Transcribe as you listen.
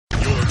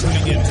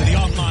tuning in to the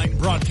online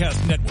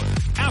broadcast network,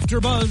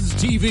 AfterBuzz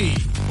TV.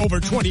 Over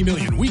 20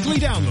 million weekly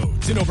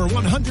downloads in over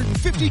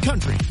 150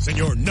 countries, and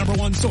your number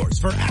one source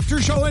for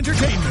after-show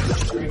entertainment.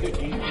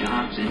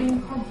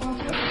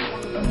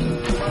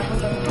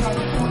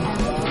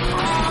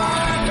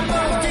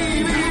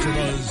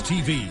 AfterBuzz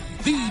TV,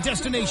 the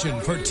destination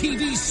for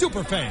TV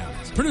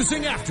superfans,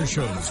 producing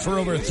after-shows for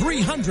over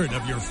 300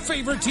 of your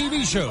favorite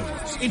TV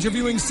shows,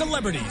 interviewing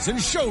celebrities and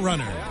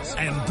showrunners,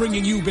 and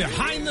bringing you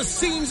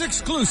behind-the-scenes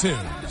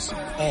exclusives.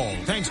 All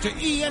thanks to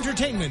E!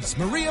 Entertainment's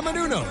Maria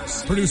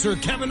Menounos, producer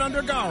Kevin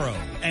Undergaro,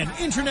 and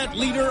internet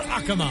leader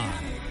Akamai.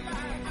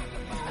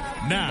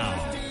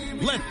 Now,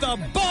 let the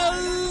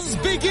buzz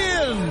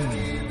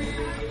begin!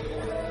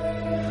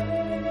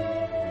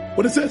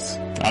 What is this?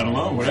 I don't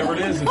know. Whatever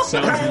it is, it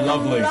sounds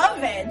lovely. I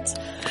love it.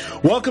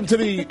 Welcome to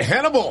the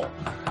Hannibal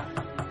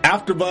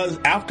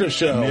AfterBuzz After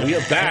Show. Yeah. We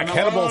are back.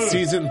 Hannibal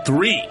Season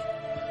 3.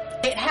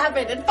 It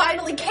happened. It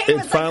finally came. It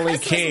It's finally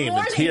like Christmas came.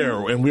 morning. It's here,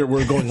 and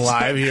we're going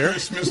live here.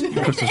 Christmas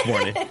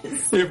morning.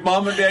 If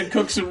Mom and Dad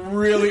cook some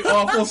really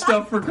awful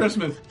stuff for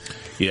Christmas.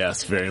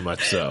 Yes, very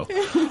much so.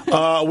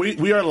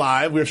 We are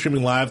live. We are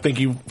streaming live. Thank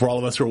you for all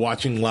of us who are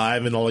watching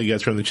live and all of you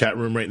guys who are in the chat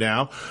room right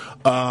now.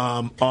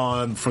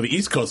 For the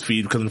East Coast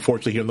feed, because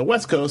unfortunately here on the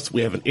West Coast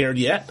we haven't aired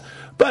yet.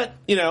 But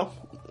no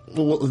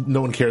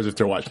one cares if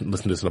they're listening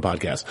to this on a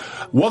podcast.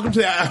 Welcome to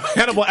the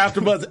Hannibal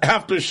AfterBuzz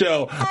After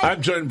Show.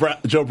 I'm joined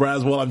Joe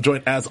Braswell. I'm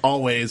joined as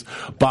always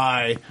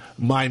by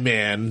my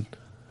man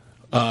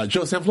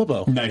Joe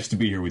Sanfilippo. Nice to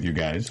be here with you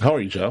guys. How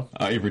are you, Joe?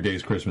 Every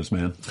day's Christmas,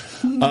 man.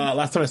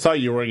 Last time I saw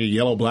you, you were wearing a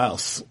yellow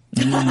blouse.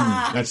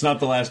 That's not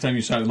the last time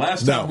you saw it.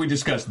 Last time we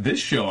discussed this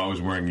show, I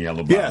was wearing a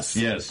yellow blouse.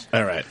 Yes.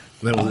 All right.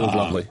 It was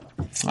lovely.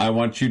 I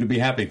want you to be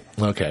happy.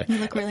 Okay. You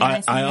look really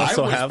nice. I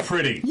also have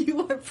pretty. You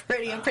were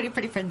pretty. A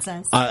pretty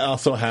princess. I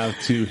also have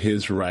to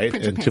his right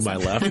Pretty and to my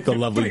left the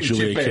lovely Pretty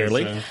Julia face,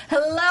 Carey.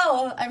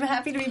 Hello. I'm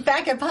happy to be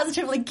back. I'm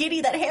positively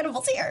giddy that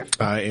Hannibal's here.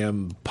 I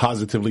am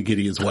positively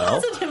giddy as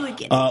well. Positively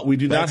giddy. We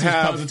do That's not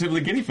his have positively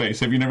giddy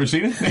face. Have you never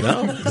seen it?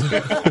 no.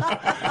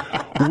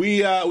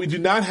 We do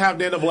not have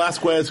Nando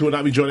Velasquez, who will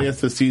not be joining us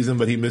this season,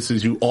 but he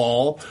misses you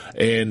all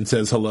and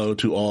says hello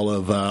to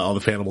all the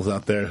Fanimals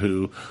out there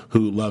who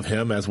love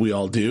him, as we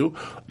all do.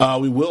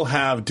 We will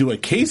have Dua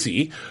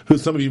Casey, who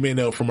some of you may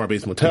know from our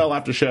Basement Motel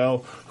after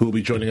show, who will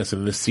be joining us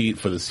in this seat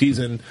for the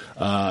season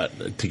to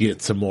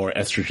get some more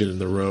estrogen in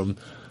the room.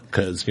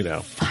 Because,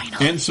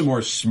 And some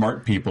more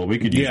smart people. We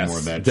could use more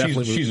of that.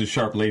 Definitely. She's a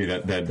sharp lady,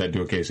 that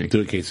Dua Casey.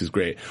 Dua Casey's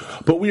great.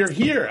 But we are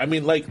here. I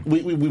mean,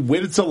 we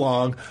waited so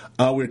long.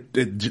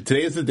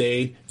 Today is the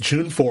day,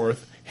 June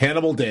 4th,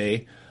 Hannibal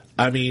Day.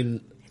 I mean,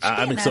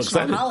 I'm so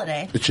excited.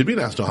 Holiday. It should be a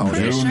national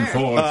holiday. June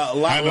 4th,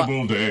 Hannibal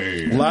Hannibal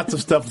Day. Lots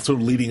of stuff sort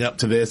of leading up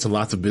to this, and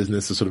lots of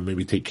business to sort of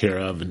maybe take care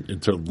of,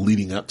 and sort of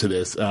leading up to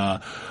this,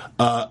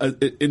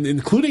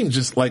 including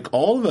just like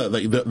all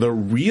the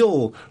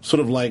real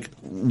sort of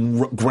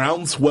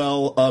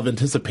groundswell of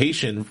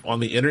anticipation on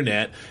the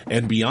internet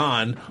and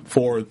beyond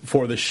for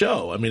the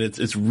show. I mean,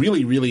 it's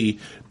really, really,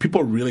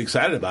 people are really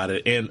excited about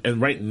it, and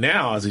right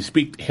now, as we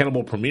speak,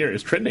 Hannibal premiere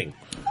is trending.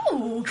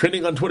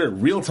 Trending on Twitter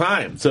real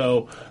time.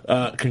 So,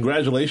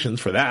 congratulations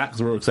for that,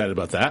 because we're excited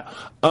about that.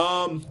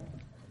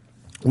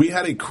 We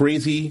had a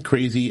crazy,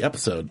 crazy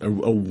episode, a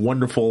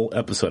wonderful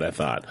episode, I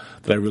thought,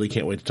 that I really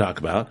can't wait to talk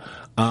about.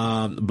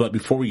 But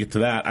before we get to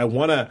that, I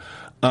want to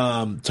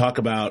talk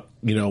about,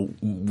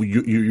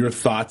 your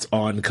thoughts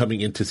on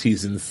coming into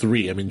season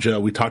 3. I mean, Joe,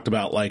 we talked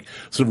about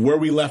sort of where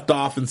we left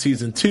off in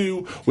season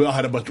 2. We all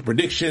had a bunch of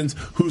predictions.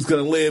 Who's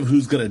going to live?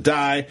 Who's going to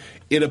die?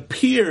 It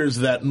appears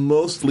that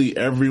mostly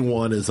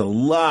everyone is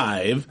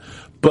alive.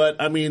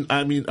 But I mean,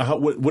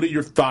 what are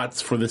your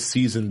thoughts for this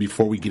season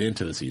before we get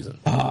into the season?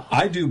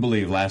 I do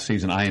believe last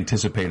season I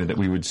anticipated that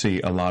we would see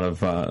a lot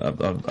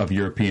of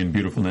European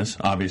beautifulness.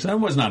 Obviously, it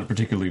wasn't like a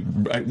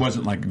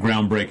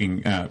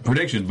groundbreaking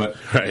prediction, but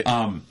right.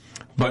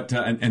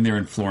 And they're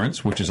in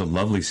Florence, which is a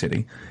lovely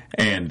city,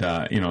 and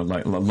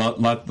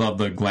love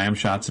the glam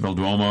shots of El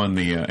Duomo and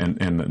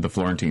the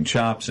Florentine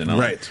shops, and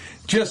right.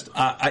 Just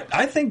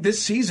I think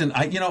this season,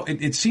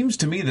 it seems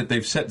to me that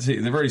they've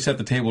already set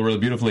the table really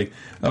beautifully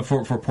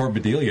for poor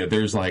Bedelia.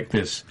 There's like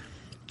this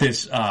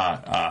this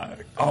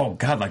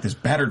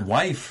battered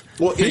wife.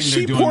 Well, is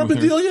she poor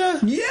Bedelia?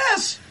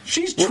 Yes,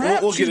 she's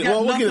trapped. We'll get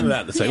into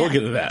that in a second. Yeah. We'll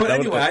get into that. But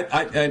anyway,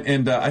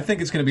 I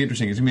think it's going to be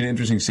interesting. It's going to be an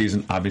interesting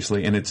season,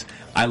 obviously, and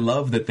I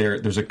love that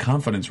there's a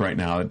confidence right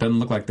now. It doesn't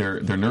look like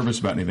they're nervous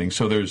about anything.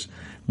 So there's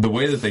the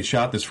way that they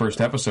shot this first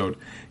episode.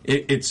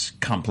 It's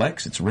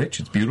complex. It's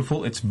rich. It's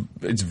beautiful. It's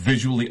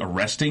visually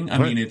arresting. I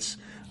mean, it's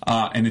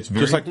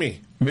very just like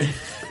me.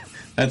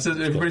 That's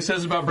what everybody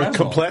says about Braswell.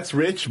 Complex,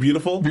 rich,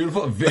 beautiful,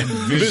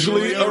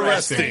 visually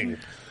arresting.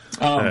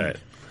 All right.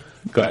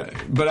 Go ahead.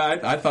 But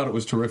I thought it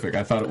was terrific.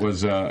 I thought it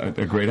was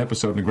a great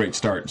episode and a great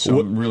start. So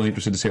I'm really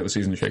interested to see how the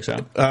season shakes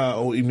out.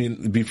 I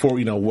mean, before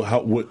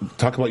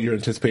talk about your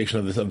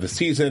anticipation of the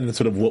season and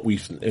sort of what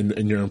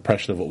and your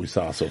impression of what we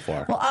saw so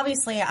far. Well,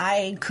 obviously,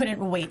 I couldn't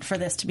wait for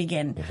this to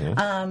begin.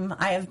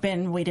 I have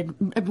been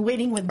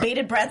waiting with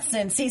bated breath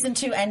since season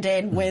 2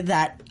 ended with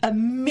that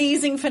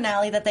amazing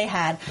finale that they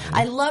had.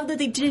 I love that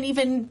they didn't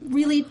even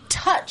really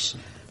touch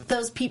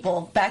those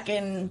people back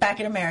in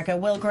America,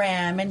 Will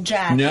Graham and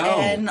Jack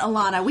and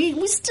Alana.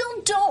 We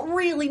still don't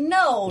really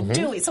know,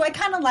 do we? So I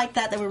kind of like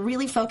that they were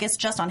really focused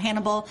just on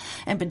Hannibal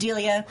and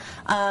Bedelia.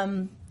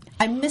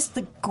 I missed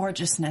the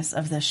gorgeousness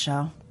of this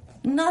show.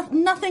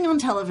 Nothing on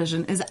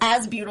television is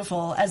as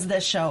beautiful as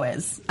this show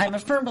is. I'm a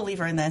firm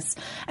believer in this.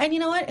 And you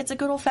know what? It's a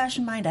good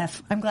old-fashioned mind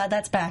F. I'm glad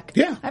that's back.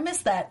 Yeah. I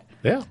missed that.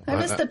 Yeah. I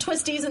missed the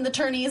twisties and the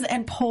turnies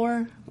and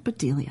poor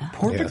Bedelia.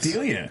 Poor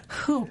Bedelia.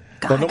 Who?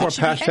 God, Well, no more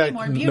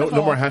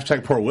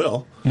hashtag poor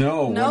Will.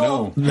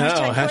 No.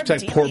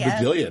 Hashtag poor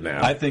Bedelia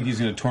now. I think he's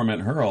going to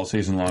torment her all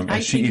season long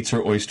as she eats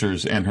her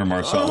oysters and her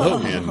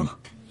Marcella.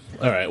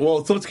 All right.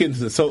 Well, so let's get into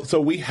this.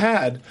 So we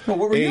had. Well,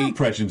 what were your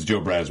impressions,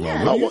 Joe Braswell?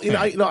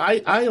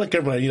 I like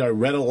everyone. I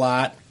read a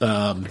lot.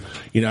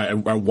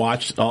 I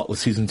watched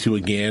season 2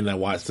 again. I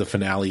watched the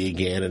finale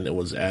again, and it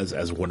was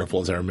as wonderful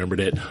as I remembered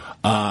it.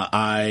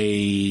 I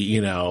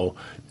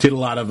did a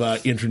lot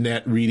of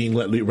internet reading.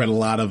 Read a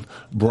lot of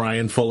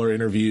Brian Fuller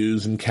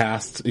interviews and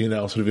cast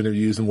sort of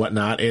interviews and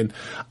whatnot. And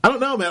I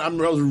don't know, man. I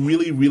was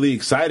really really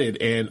excited.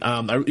 And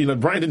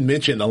Brian didn't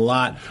mention a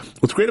lot.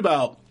 What's great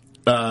about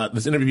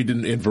this interview he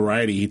did in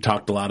Variety, he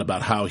talked a lot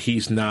about how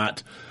he's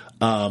not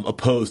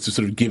opposed to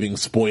sort of giving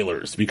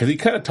spoilers, because he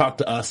kind of talked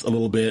to us a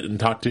little bit and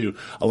talked to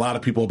a lot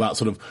of people about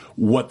sort of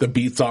what the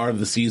beats are of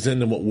the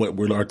season and what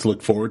we're to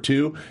look forward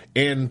to.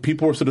 And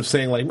people were sort of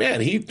saying like,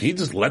 man, he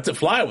just lets it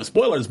fly with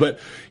spoilers. But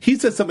he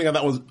said something I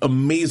thought was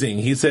amazing.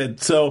 He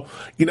said, so,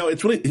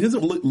 it's really, he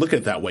doesn't look at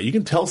it that way. You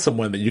can tell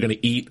someone that you're going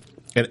to eat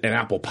an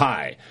apple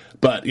pie,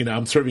 but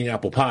I'm serving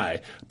apple pie,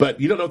 but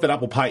you don't know what that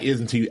apple pie is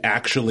until you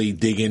actually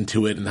dig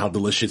into it and how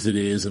delicious it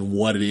is and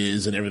what it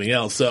is and everything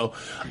else. So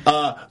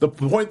the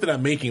point that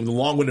I'm making, the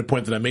long-winded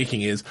point that I'm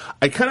making, is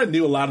I kind of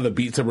knew a lot of the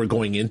beats that we're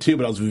going into,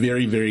 but I was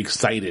very, very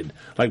excited.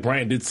 Like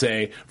Brian did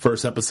say,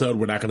 first episode,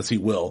 we're not going to see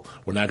Will,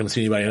 we're not going to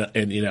see anybody,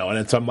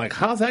 and so I'm like,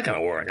 how's that going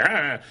to work?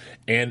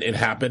 And it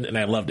happened, and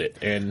I loved it.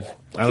 And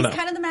I don't know. He's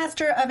kind of the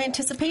master of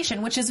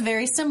anticipation, which is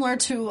very similar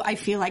to, I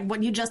feel like,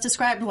 what you just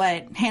described,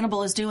 what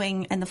Hannibal is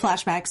doing in the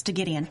flashbacks to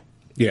Gideon.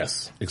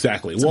 Yes,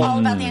 exactly. It's all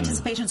about the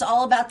anticipation. It's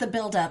all about the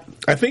build-up.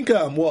 I think,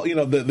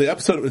 the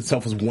episode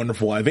itself was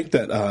wonderful. I think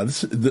that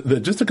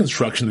just the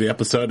construction of the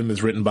episode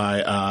was written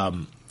by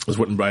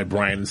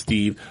Brian and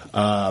Steve,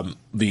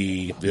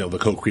 the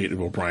co-creator,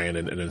 Brian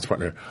and his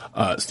partner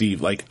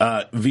Steve.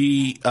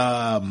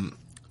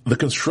 The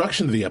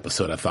construction of the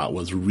episode, I thought,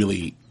 was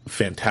really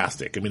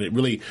fantastic. I mean, it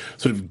really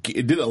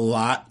it did a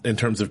lot in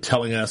terms of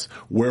telling us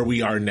where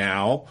we are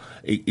now.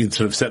 It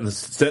sort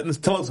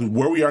of tell us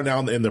where we are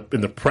now in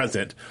the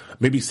present,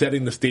 maybe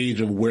setting the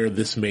stage of where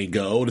this may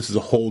go. This is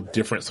a whole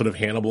different sort of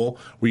Hannibal.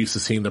 We're used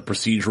to seeing the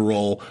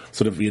procedural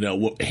sort of,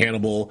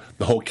 Hannibal,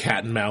 the whole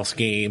cat and mouse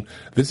game.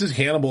 This is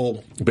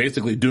Hannibal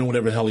basically doing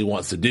whatever the hell he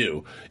wants to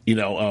do,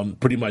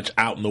 pretty much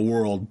out in the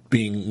world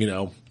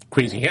being,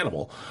 crazy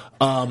Hannibal.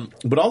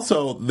 But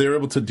also they're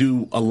able to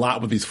do a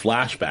lot with these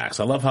flashbacks.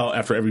 I love how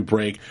after every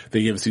break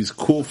they give us these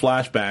cool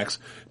flashbacks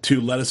to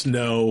let us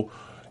know,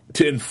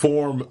 to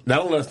inform,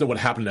 not only let us know what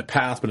happened in the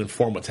past, but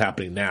inform what's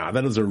happening now.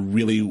 That is a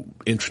really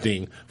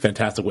interesting,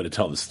 fantastic way to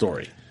tell the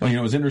story. Well,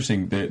 it was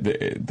interesting. They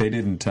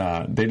didn't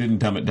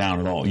dumb it down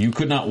at all. You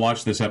could not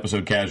watch this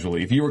episode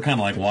casually. If you were kind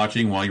of like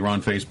watching while you were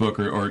on Facebook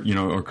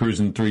or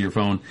cruising through your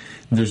phone,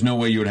 there's no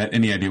way you would have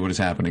any idea what is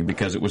happening,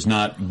 because it was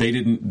not. They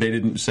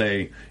didn't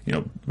say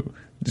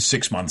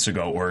 6 months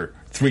ago or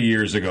 3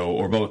 years ago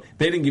or both.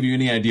 They didn't give you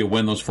any idea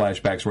when those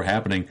flashbacks were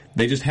happening.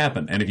 They just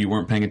happened, and if you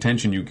weren't paying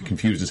attention, you get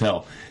confused as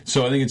hell.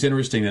 So I think it's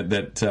interesting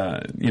that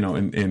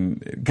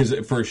because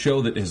for a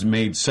show that has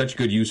made such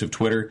good use of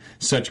Twitter,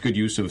 such good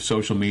use of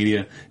social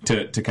media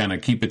to kind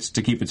of keep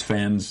its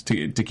fans,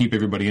 to keep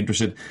everybody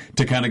interested,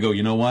 to kind of go,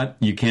 you know what,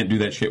 you can't do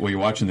that shit while you're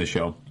watching this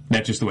show.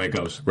 That's just the way it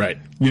goes. Right.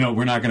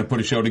 We're not going to put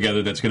a show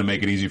together that's going to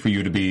make it easy for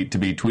you to be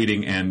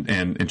tweeting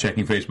and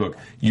checking Facebook.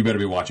 You better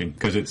be watching,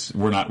 because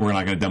we're not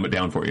going to dumb it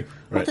down for you.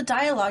 Well, Right. the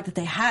dialogue that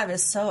they have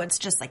is it's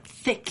just like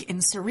thick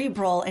and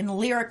cerebral and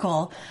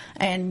lyrical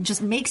and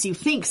just makes you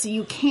think, so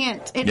you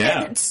can't.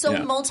 It's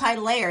so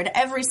multi-layered.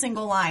 Every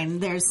single line,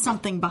 there's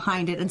something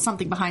behind it and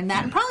something behind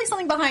that and probably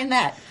something behind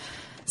that.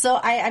 So,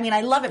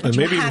 I love it. But And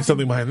maybe you even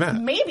something behind that.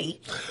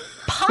 Maybe.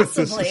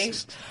 Possibly.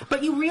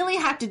 But you really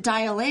have to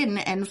dial in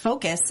and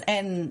focus,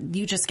 and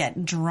you just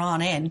get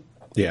drawn in.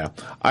 Yeah,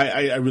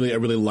 I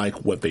really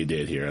like what they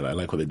did here, and I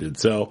like what they did.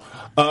 So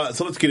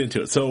let's get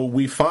into it. So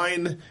we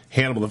find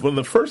Hannibal. One of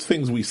the first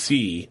things we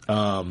see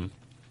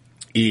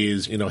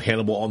is,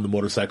 Hannibal on the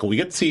motorcycle. We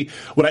get to see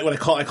what I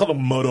call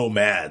them Moto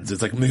Mads.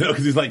 It's like,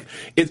 because he's like,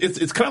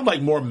 it's kind of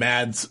like more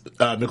Mads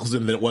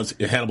Mikkelsen than it was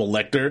Hannibal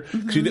Lecter.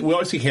 Mm-hmm. We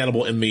always see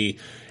Hannibal in the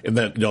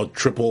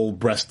triple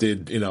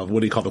breasted, what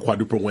do you call the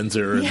quadruple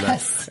Windsor,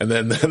 and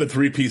then the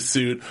 3-piece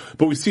suit.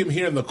 But we see him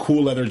here in the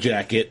cool leather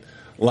jacket,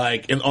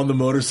 like on the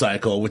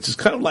motorcycle, which is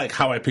kind of like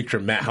how I picture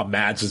how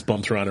Mads just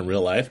bumps around in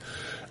real life.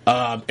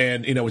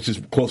 Which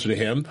is closer to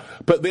him.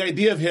 But the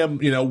idea of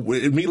him,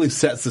 immediately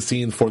sets the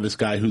scene for this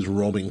guy who's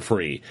roaming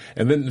free.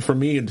 And then for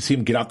me, to see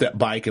him get off that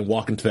bike and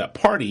walk into that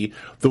party,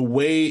 the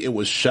way it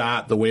was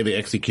shot, the way they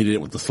executed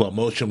it with the slow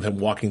motion, with him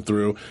walking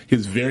through,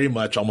 he's very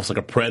much almost like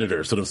a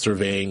predator, sort of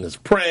surveying his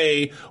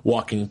prey,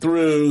 walking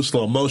through,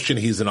 slow motion,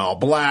 he's in all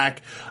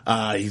black,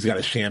 he's got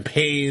a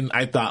champagne.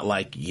 I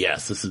thought,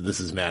 yes, this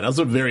is man. That was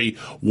a very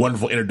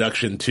wonderful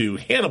introduction to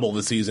Hannibal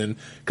this season,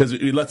 because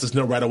it lets us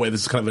know right away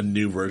this is kind of a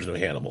new version of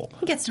Hannibal.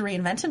 He gets to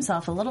reinvent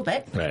himself a little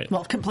bit. Right.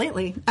 Well,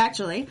 completely,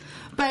 actually.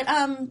 But,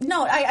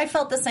 no, I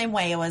felt the same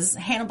way. It was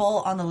Hannibal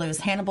on the loose,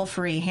 Hannibal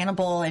free,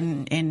 Hannibal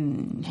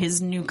in his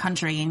new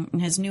country, in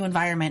his new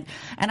environment.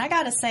 And I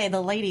gotta say,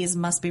 the ladies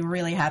must be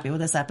really happy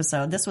with this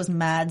episode. This was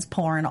Mads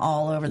porn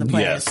all over the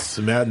place. Yes,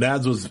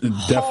 Mads was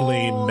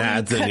definitely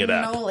Madsing it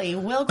up.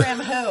 Will Graham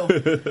who?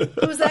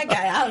 Who's that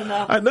guy? I don't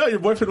know. I know, your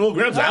boyfriend Will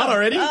Graham's out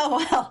already.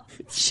 Oh, well.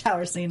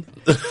 Shower scene.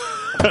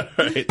 All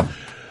right.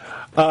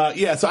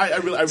 So I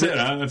really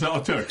that's all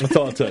it took. That's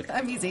all it took.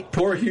 I'm easy.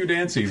 Poor Hugh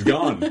Dancy's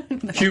gone.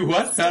 No, Hugh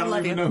what? I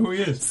don't even know who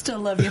he is. Still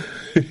love you.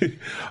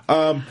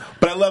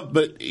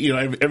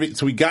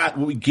 So we got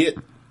what we get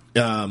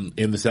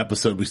in this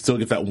episode. We still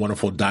get that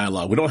wonderful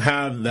dialogue. We don't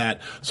have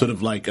that sort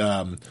of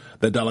that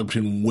dialogue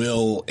between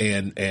Will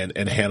and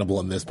Hannibal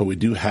in this, but we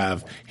do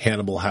have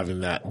Hannibal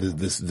having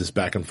this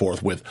back and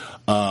forth with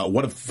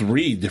one of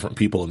 3 different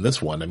people in this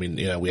one. I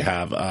mean, we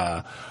have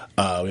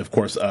of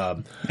course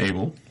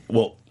Abel.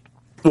 Well,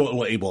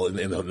 Abel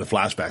in the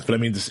flashbacks, but I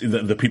mean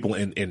the people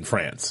in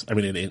France. I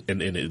mean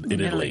in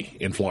Italy,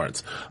 in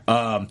Florence.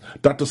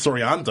 Dr.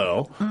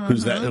 Sorianto,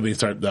 who's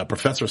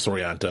Professor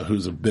Sorianto,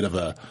 who's a bit of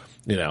a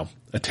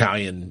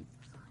Italian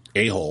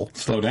a-hole.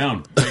 Slow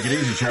down. Take it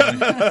easy, Charlie.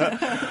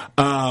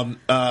 But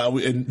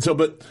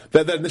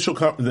that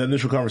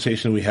initial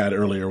conversation we had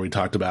earlier, we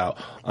talked about.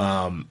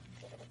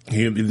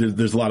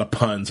 There's a lot of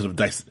puns, sort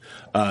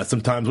of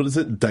sometimes, what is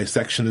it?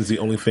 Dissection is the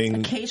only thing.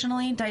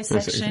 Occasionally,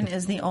 dissection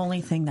is the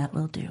only thing that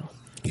will do.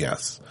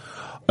 Yes.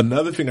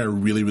 Another thing I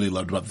really, really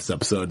loved about this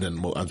episode, and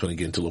I'm going to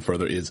get into a little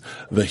further, is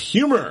the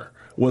humor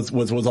was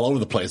all over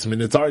the place. I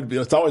mean, it's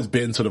always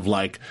been sort of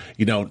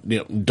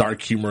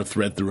dark humor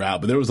thread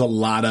throughout, but there was a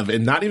lot of,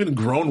 and not even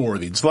groan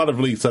worthy, just a lot of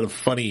really sort of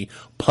funny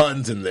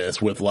puns in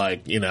this with my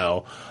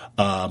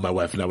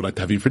wife and I would like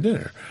to have you for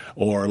dinner.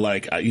 Or I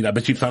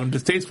bet you found him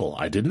distasteful.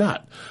 I did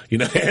not.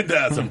 And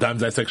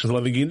sometimes dissection's the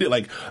only thing you can do.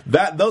 Like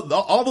that,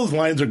 all those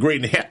lines are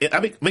great. And I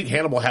think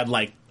Hannibal had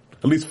at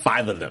least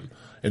 5 of them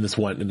in this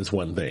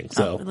one thing.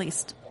 So at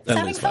least. It's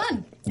having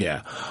fun.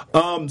 Yeah.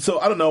 So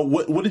I don't know.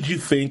 What did you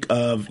think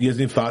of? You have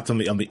any thoughts on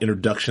the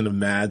introduction of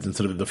Mads and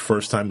sort of the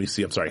first time we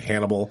see?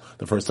 Hannibal.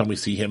 The first time we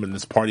see him in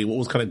this party. What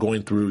was kind of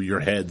going through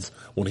your heads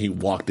when he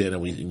walked in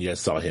and you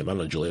guys saw him? I don't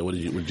know, Julia. What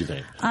did you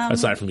think?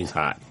 Aside from he's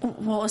hot.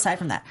 Well, aside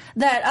from that,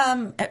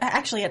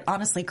 actually it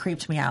honestly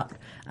creeped me out.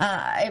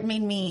 It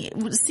made me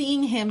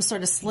seeing him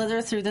sort of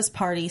slither through this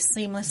party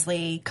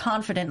seamlessly,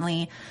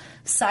 confidently,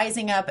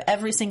 sizing up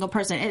every single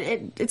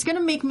person. It's going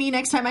to make me,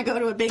 next time I go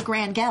to a big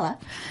grand gala,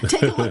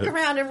 take a look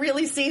around and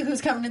really see who's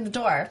coming in the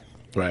door.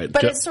 Right.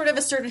 But it's sort of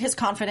asserted his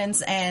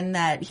confidence and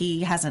that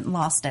he hasn't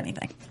lost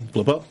anything.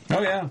 Flippo?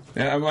 Oh, yeah.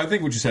 I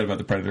think what you said about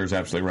the Predator is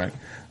absolutely right.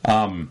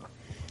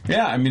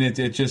 Yeah, I mean,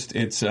 it's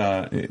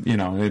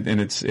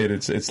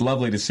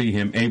lovely to see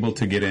him able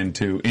to get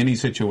into any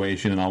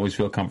situation and always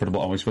feel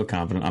comfortable, always feel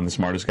confident. I'm the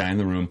smartest guy in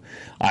the room.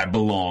 I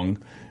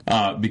belong.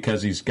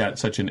 Because he's got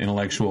such an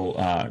intellectual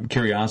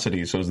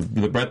curiosity, so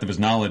the breadth of his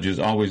knowledge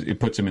it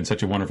puts him in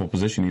such a wonderful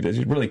position.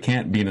 He really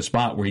can't be in a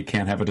spot where he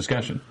can't have a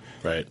discussion.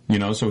 Right.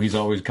 So he's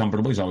always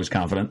comfortable. He's always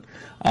confident.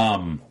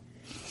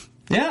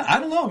 Yeah, I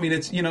don't know. I mean,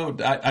 it's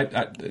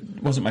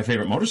it wasn't my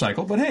favorite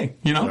motorcycle, but hey,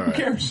 who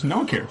cares? No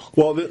one cares.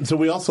 Well, so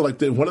we also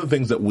one of the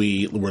things that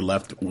we were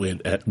left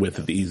with at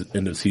the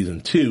end of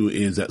season 2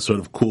 is that sort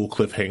of cool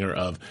cliffhanger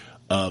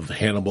of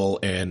Hannibal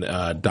and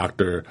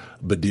Dr.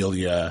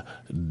 Bedelia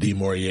du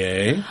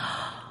Maurier.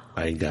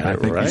 I got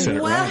it right. You said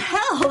it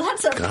right. Wow,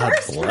 that's a God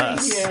first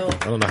bless. for you.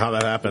 I don't know how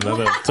that happened.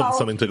 Wow.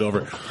 Something took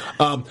over.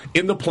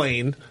 In the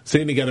plane,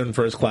 sitting together in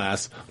first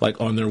class,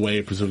 on their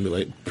way,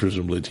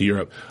 presumably to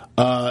Europe.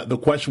 The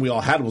question we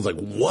all had was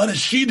what is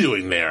she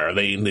doing there?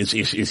 Is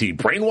he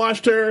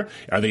brainwashed her?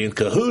 Are they in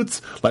cahoots?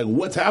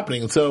 What's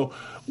happening? And so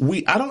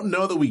I don't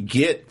know that we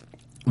get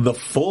the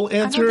full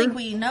answer. I don't think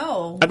we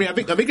know. I mean, I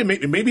think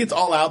maybe it's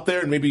all out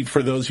there, and maybe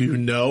for those who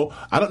know,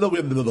 I don't know if we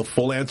have the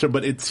full answer,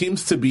 but it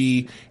seems to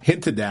be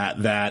hinted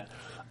at that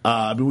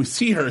We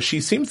see her,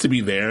 she seems to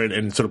be there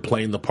and sort of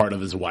playing the part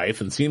of his wife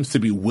and seems to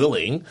be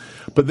willing.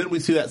 But then we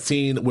see that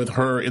scene with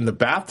her in the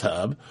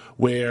bathtub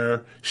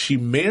where she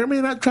may or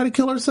may not try to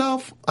kill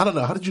herself. I don't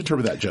know. How did you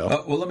interpret that,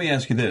 Joe? Well, let me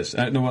ask you this.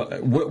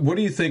 What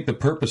do you think the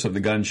purpose of the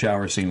gun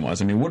shower scene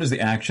was? I mean, what is the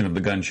action of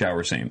the gun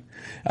shower scene?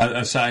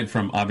 Aside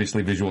from,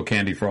 obviously, visual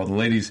candy for all the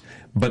ladies.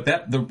 But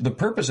the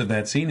purpose of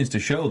that scene is to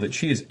show that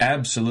she is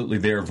absolutely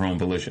there of her own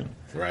volition.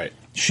 Right.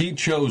 She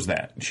chose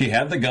that. She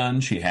had the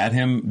gun. She had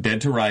him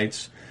dead to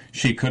rights.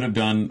 She could have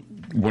done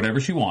whatever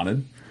she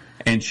wanted,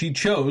 and she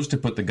chose to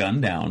put the gun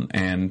down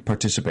and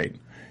participate.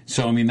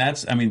 So, to me,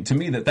 that's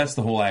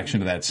the whole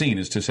action of that scene,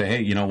 is to say,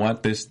 hey, you know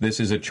what? This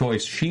is a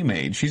choice she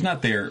made. She's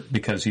not there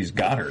because he's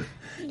got her.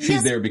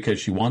 She's there because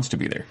she wants to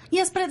be there.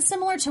 Yes, but it's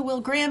similar to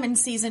Will Graham in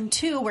season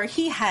 2, where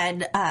he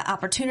had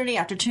opportunity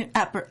after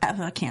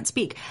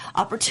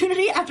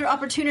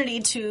opportunity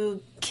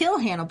to kill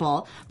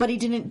Hannibal, but he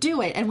didn't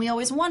do it. And we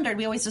always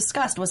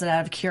discussed, was it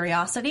out of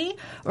curiosity,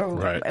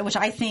 which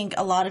I think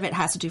a lot of it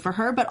has to do for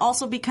her, but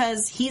also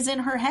because he's in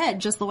her head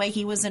just the way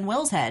he was in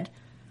Will's head.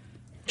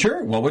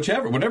 Sure. Well,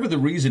 whatever the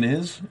reason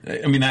is,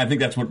 I think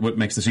that's what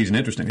makes the season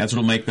interesting. That's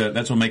what'll make the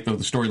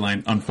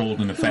storyline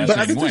unfold in a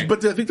fascinating way.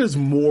 But I think there's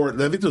more.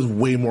 I think there's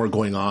way more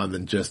going on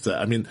than just.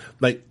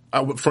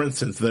 For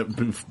instance,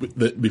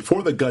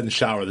 before the gun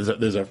shower,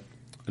 there's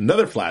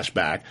another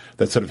flashback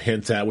that sort of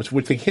hints at which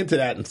they hinted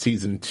at in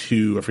season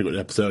 2. I forget what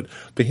episode.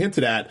 They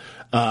hinted at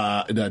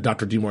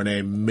Dr. De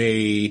Mornay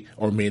may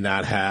or may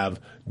not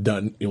have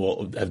done.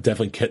 Have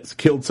definitely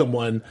killed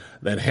someone.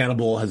 Then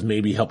Hannibal has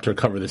maybe helped her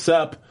cover this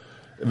up.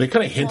 They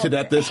kind of hinted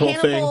at this whole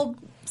thing. Hannibal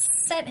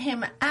sent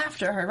him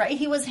after her, right?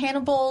 He was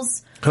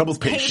Hannibal's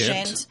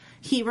patient.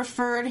 He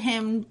referred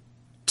him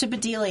to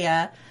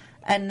Bedelia,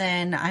 and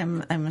then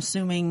I'm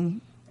assuming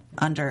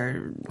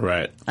under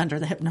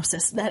the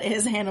hypnosis that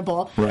is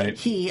Hannibal,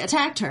 he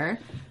attacked her,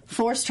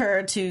 forced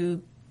her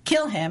to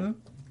kill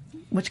him,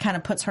 which kind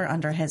of puts her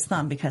under his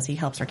thumb because he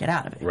helps her get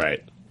out of it.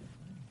 Right.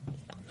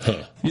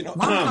 Huh. Long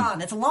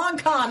con. It's a long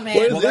con, man.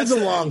 Well, it's a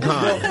long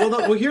con.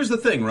 Well, here's the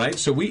thing, right?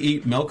 So we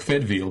eat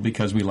milk-fed veal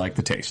because we like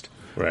the taste,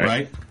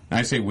 right?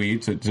 I say we;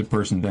 it's a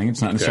person thing.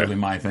 It's not necessarily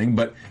my thing,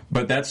 but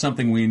that's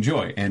something we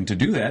enjoy. And to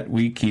do that,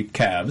 we keep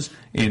calves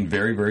in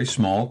very, very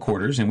small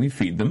quarters, and we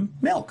feed them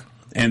milk.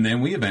 And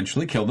then we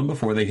eventually kill them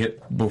before they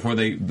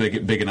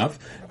get big enough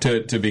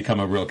to become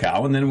a real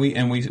cow. And then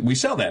we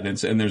sell that,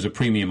 and there's a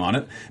premium on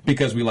it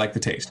because we like the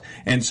taste.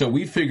 And so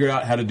we figured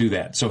out how to do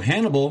that. So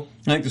Hannibal,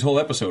 I think this whole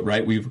episode,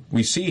 right?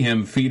 We see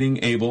him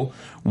feeding Abel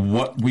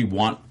what he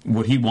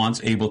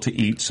wants Abel to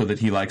eat, so that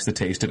he likes the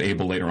taste of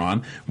Abel later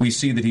on. We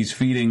see that he's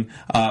feeding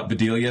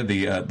Bedelia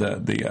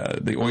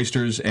the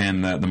oysters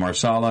and the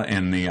marsala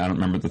and I don't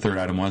remember what the third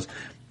item was.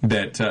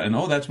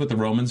 That's what the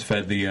Romans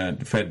fed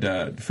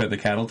the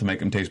cattle to make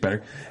them taste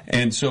better.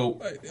 And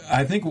so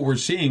I think what we're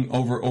seeing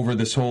over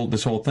this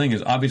whole thing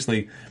is,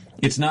 obviously,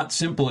 it's not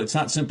simple. It's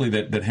not simply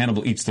that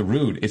Hannibal eats the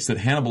rude. It's that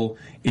Hannibal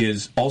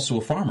is also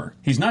a farmer.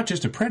 He's not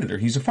just a predator.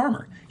 He's a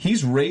farmer.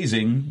 He's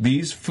raising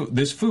this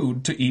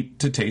food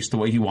to taste the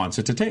way he wants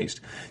it to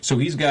taste. So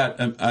he's got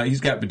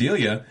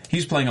Bedelia.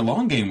 He's playing a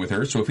long game with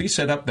her. So if he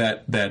set up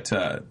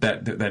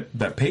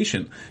that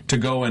patient to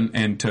go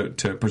and to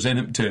present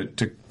him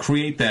to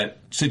create that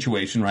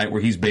situation, right,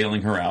 where he's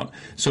bailing her out.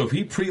 So if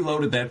he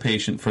preloaded that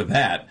patient for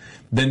that,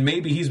 then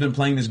maybe he's been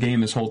playing this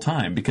game this whole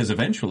time, because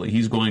eventually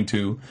he's going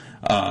to,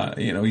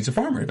 he's a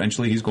farmer.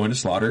 Eventually he's going to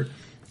slaughter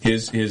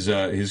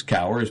his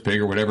cow or his pig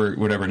or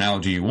whatever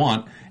analogy you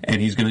want,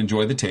 and he's going to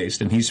enjoy the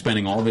taste, and he's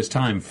spending all of his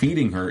time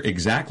feeding her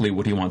exactly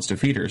what he wants to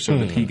feed her, so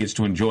that he gets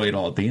to enjoy it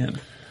all at the end.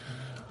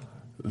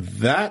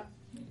 That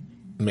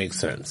makes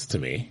sense to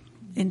me.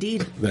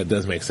 Indeed, that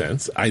does make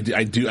sense. I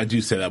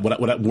do say that.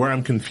 Where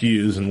I'm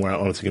confused, and where I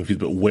want to say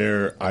confused, but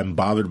where I'm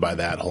bothered by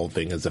that whole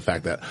thing is the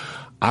fact that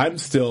I'm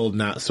still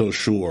not so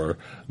sure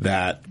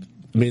that.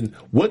 I mean,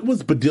 what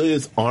was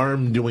Bedelia's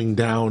arm doing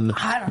down?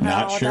 I don't know.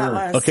 Not sure.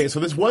 That was. Okay, so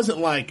this wasn't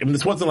like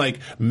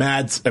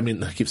Mads. I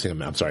keep saying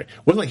Mad. I'm sorry. It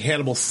wasn't like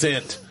Hannibal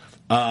sent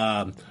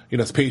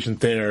his patient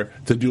there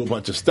to do a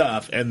bunch of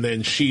stuff, and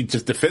then she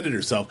just defended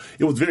herself.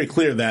 It was very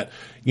clear that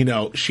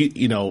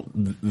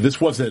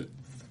this wasn't.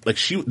 Like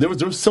there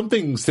was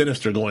something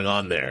sinister going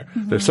on there.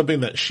 Mm-hmm. There's something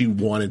that she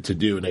wanted to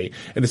do, and they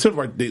sort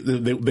of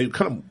they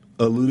kind of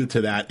alluded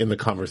to that in the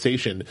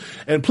conversation.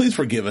 And please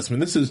forgive us. I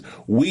mean,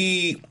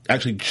 we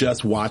actually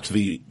just watched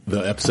the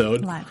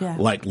episode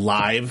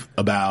live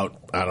about,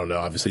 I don't know,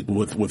 obviously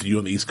with you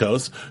on the East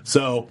Coast.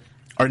 So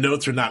our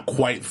notes are not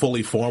quite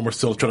fully formed. We're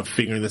still trying to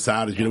figure this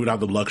out. As you know, we don't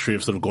have the luxury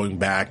of sort of going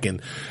back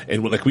and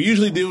like we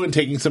usually do and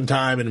taking some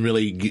time and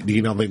really,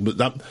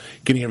 not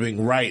getting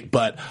everything right.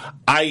 But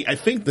I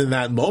think in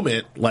that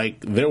moment,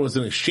 like, there was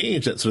an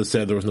exchange that sort of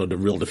said there was no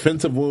real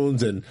defensive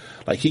wounds, and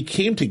like he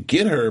came to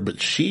get her, but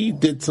she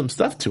did some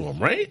stuff to him,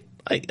 right?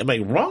 Like, am I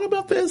wrong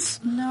about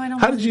this? No, I don't.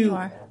 How did you?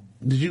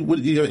 Did you? What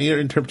your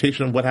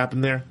interpretation of what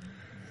happened there?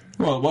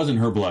 Well, it wasn't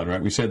her blood,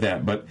 right? We said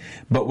that, but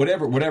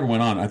whatever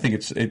went on, I think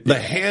it's the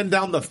hand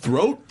down the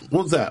throat.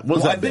 What was that?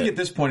 I think at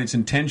this point it's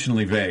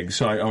intentionally vague.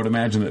 So I would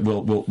imagine that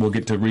we'll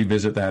get to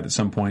revisit that at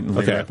some point in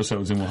later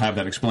episodes, and we'll have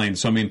that explained.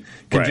 So I mean,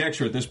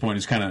 conjecture at this point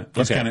is kind of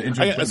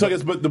interesting. So I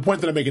guess, but the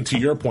point that I'm making to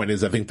your point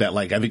is, I think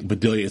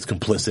Bedelia is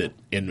complicit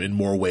in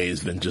more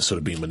ways than just sort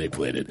of being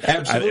manipulated.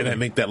 Absolutely, and I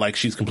think that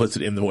she's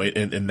complicit in the way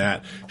in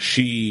that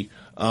she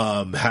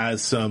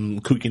has some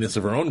kookiness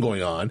of her own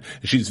going on.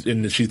 She's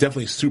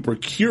definitely super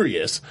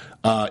curious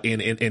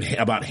in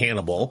about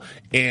Hannibal,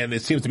 and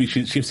it seems to be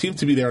she seems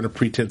to be there on a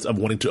pretense of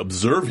wanting to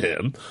observe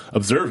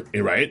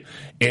right,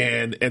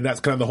 and that's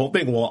kind of the whole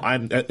thing. Well,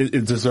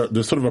 there's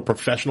sort of a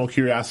professional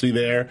curiosity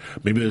there.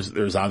 Maybe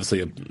there's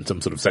obviously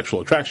some sort of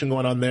sexual attraction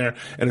going on there,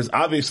 and there's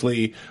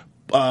obviously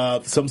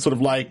some sort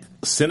of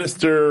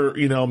sinister,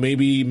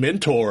 maybe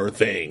mentor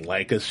thing,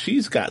 'cause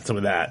she's got some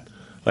of that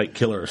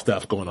killer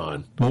stuff going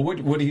on. Well,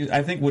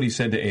 I think what he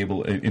said to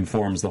Abel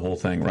informs the whole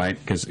thing, right?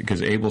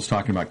 Because Abel's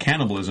talking about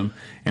cannibalism,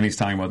 and he's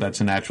talking about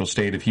that's a natural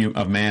state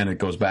of man. It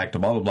goes back to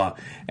blah blah blah.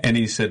 And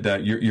he said,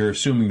 "You're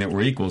assuming that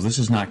we're equals. This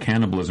is not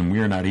cannibalism. We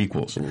are not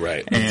equals."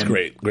 Right. That's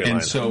great and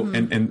line. So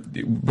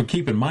but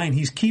keep in mind,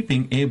 he's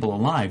keeping Abel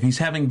alive. He's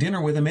having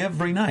dinner with him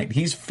every night.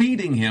 He's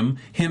feeding him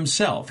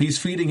himself. He's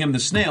feeding him the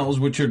snails,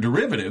 which are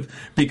derivative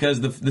because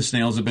the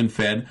snails have been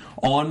fed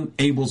on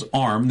Abel's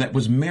arm that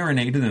was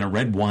marinated in a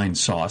red wine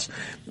sauce.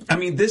 I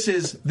mean, this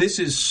is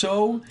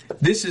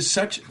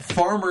such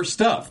farmer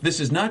stuff. This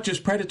is not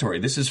just predatory.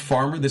 This is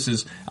farmer. This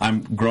is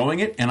I'm growing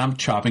it and I'm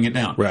chopping it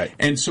down. Right.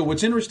 And so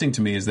what's interesting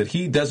to me is that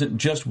he doesn't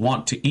just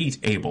want to eat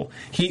Abel.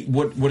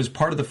 What is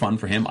part of the fun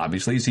for him,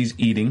 obviously, is he's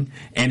eating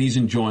and he's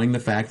enjoying the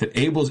fact that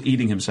Abel's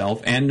eating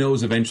himself and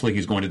knows eventually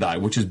he's going to die,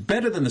 which is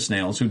better than the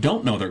snails who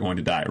don't know they're going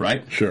to die,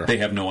 right? Sure. They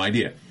have no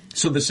idea.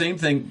 So the same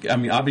thing, I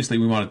mean, obviously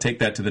we want to take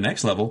that to the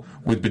next level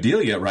with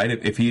Bedelia, right?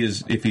 If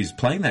he's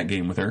playing that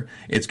game with her,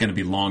 it's going to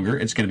be longer,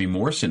 it's going to be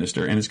more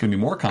sinister, and it's going to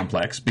be more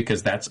complex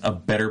because that's a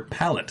better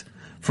palette.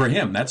 For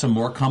him, that's a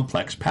more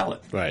complex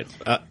palette. Right.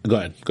 Go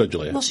ahead,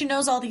 Julia. Well, she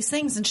knows all these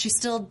things and she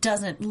still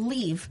doesn't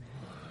leave.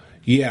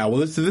 Yeah, well,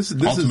 this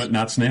Ultimate is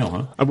not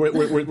snail, huh? We're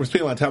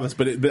spending a lot of time on this,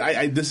 but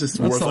this is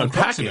worth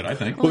unpacking. I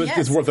think. Well,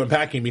 it's worth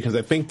unpacking because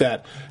I think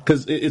that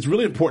it's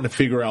really important to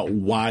figure out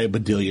why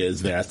Bedelia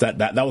is there.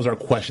 That was our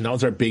question. That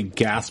was our big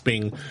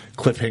gasping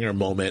cliffhanger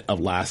moment of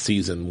last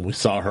season when we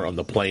saw her on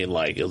the plane.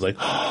 It was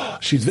oh,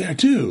 she's there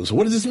too. So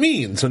what does this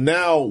mean? So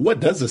now, what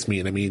does this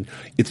mean? I mean,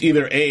 it's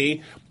either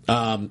A,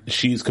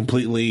 she's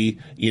completely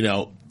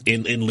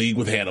in league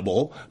with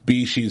Hannibal.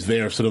 B, she's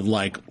there sort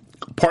of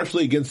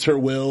partially against her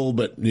will,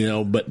 but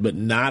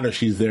not, or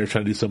she's there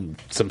trying to do some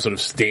sort of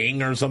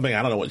sting or something.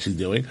 I don't know what she's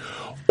doing,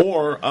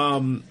 or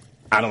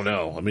I don't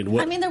know. I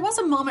mean, there was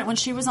a moment when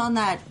she was on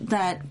that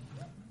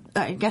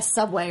I guess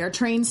subway or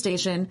train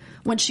station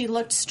when she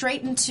looked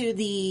straight into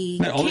the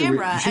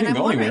camera, she didn't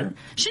go anywhere.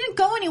 She didn't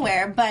go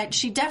anywhere, but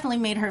she definitely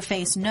made her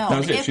face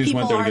known. If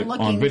people are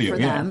looking for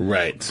them,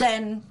 right,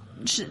 then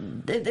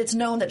it's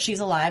known that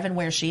she's alive and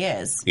where she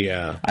is.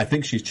 Yeah, I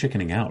think she's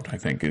chickening out. I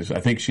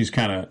think she's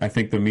kind of. I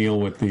think the meal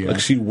with the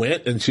she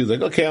went and she was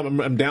like, "Okay,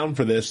 I'm down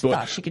for this."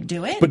 Thought she could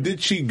do it, but did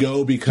she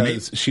go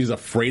because she's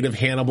afraid of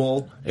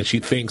Hannibal and she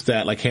thinks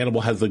that Hannibal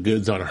has the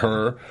goods on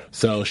her,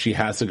 so she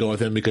has to go with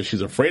him because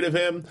she's afraid of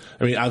him?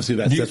 I mean, obviously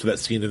that's what that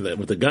scene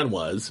with the gun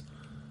was.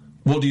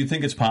 Well, do you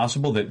think it's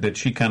possible that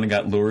she kind of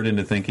got lured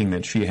into thinking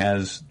that she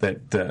has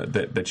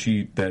that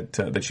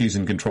she's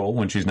in control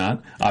when she's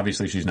not?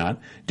 Obviously, she's not.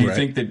 Do you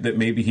think that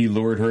maybe he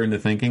lured her into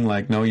thinking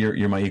no,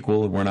 you're my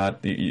equal. We're not.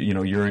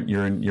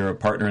 You're a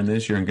partner in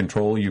this. You're in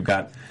control. You've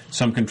got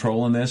some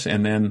control in this,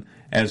 and then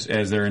as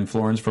they're in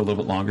Florence for a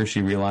little bit longer,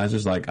 she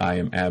realizes I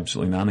am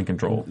absolutely not in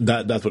control.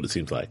 That's what it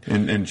seems like,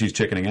 and she's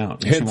chickening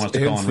out. Hence, she wants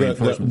to call in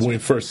reinforcements. When we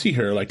first see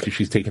her,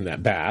 she's taking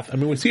that bath. I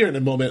mean, we see her in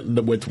a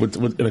moment with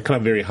in a kind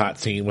of very hot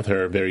scene with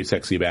her very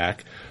sexy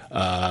back.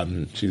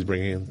 She's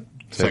bringing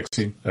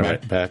sexy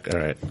back. All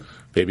right,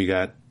 baby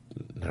got.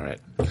 All right.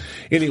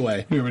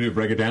 Anyway, you want me to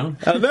break it down?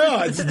 I don't know.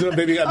 I just doing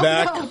baby got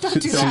back. No, don't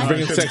do She's that.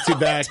 bringing sexy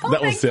back.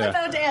 That was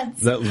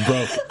dance. That was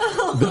broke.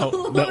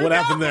 No, what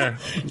happened there?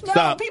 No,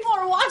 Stop. people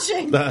are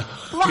watching. Not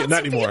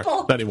anymore.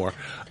 People. Not anymore.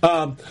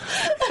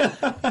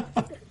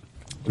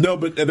 No,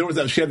 but there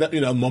was she had that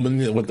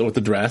moment with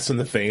the dress and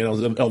the thing,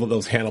 and all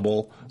those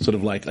Hannibal sort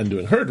of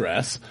undoing her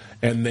dress,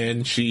 and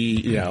then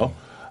she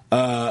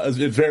is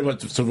very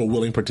much sort of a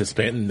willing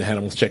participant, and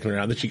Hannibal's checking her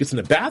out. Then she gets in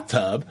the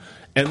bathtub,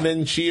 and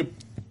then she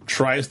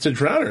tries to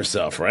drown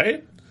herself,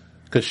 right?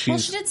 Well, she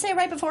did say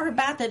right before her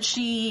bath that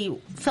she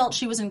felt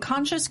she was in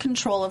conscious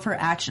control of her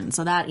actions,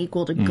 so that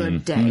equaled a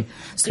good day.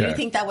 So you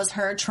think that was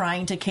her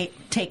trying to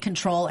take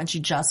control, and she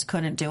just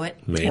couldn't do it?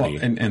 Maybe. Well,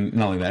 and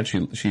not only that,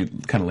 she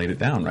kind of laid it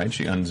down, right?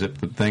 She unzipped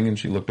the thing, and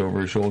she looked over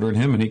her shoulder at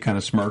him, and he kind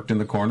of smirked in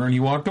the corner, and he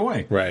walked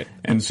away. Right.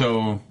 And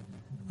so,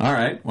 all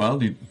right,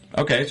 well,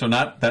 okay, so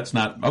that's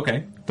not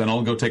okay. then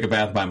I'll go take a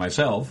bath by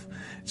myself.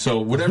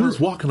 So whatever. Who's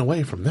walking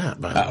away from that,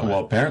 by the way?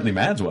 Well, apparently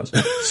Mads was.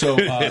 So,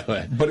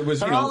 but it was,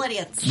 They're all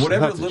idiots.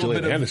 whatever Shout out to little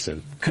Gillian bit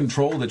Anderson. of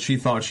control that she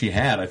thought she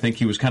had, I think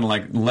he was kind of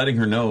like letting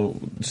her know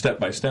step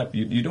by step,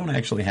 you don't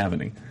actually have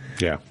any.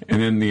 Yeah.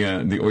 And then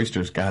the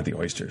oysters, God, the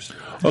oysters.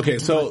 Okay,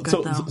 so Look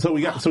good, though. so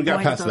we got Boy,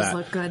 past those that.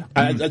 look good.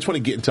 I just want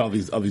to get into all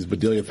these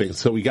Bedelia things.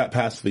 So we got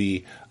past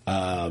the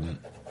bathtub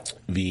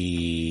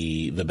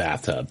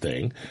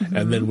thing,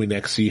 and then we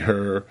next see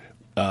her.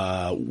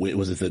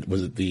 Was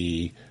it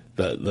the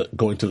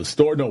going to the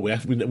store? No, we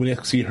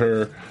next see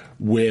her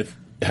with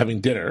having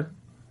dinner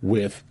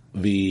with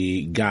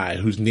the guy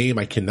whose name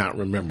I cannot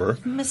remember.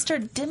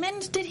 Mr.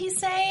 Dimmond, did he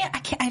say?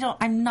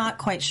 I'm not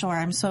quite sure.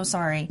 I'm so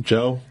sorry.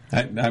 Joe?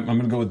 I'm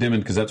going to go with Dimon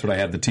because that's what I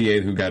had. The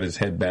TA who got his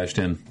head bashed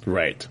in.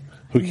 Right.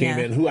 Who came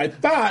Yeah. in, who I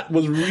thought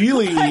was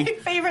really... My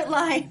favorite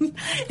line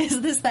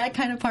is this that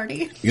kind of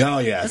party? Oh,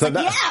 yeah. So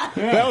like,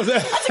 that was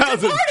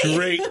a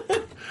great...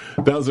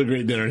 That was a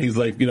great dinner. And he's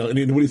like, and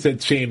when he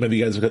said shame, maybe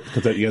you guys were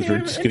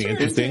just getting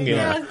interesting.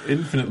 Yeah.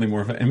 Infinitely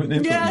more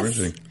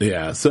interesting.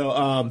 Yeah.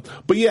 So,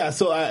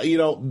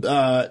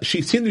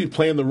 she seemed to be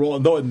playing the role.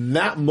 And though in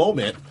that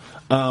moment,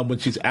 when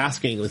she's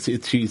asking,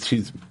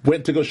 she's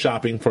went to go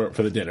shopping for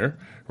the dinner,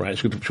 right?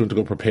 She went to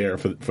go prepare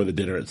for the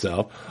dinner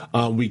itself.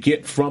 We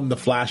get from the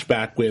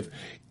flashback with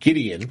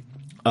Gideon,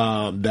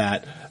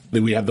 that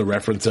we have the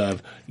reference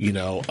of,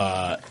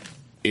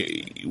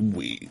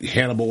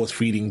 Hannibal was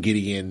feeding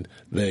Gideon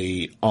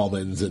the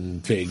almonds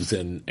and figs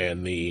and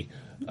the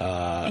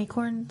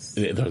Acorns?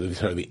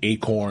 the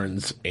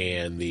acorns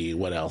and the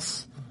what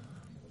else?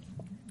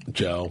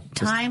 Joe?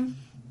 Time?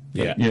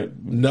 Yeah. Yeah.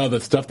 No,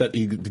 the stuff that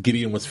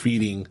Gideon was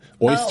feeding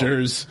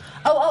oysters,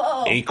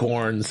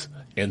 acorns,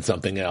 and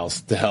something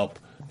else to help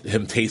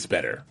him taste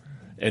better.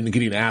 And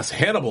Gideon asked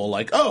Hannibal,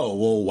 like, "Oh,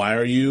 well, why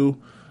are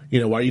you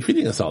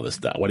feeding us all this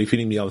stuff? Why are you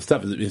feeding me all this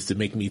stuff? Is it to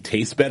make me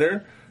taste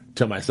better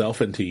to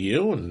myself and to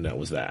you?" And that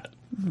was that.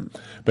 Mm-hmm.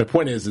 But the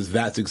point is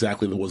that's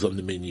exactly what was on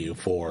the menu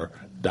for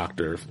the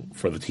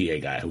TA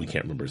guy, who we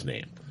can't remember his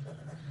name.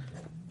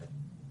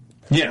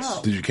 Yes.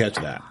 Oh. Did you catch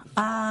that?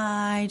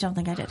 I don't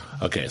think I did.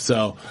 Okay,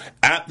 so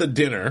at the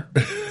dinner...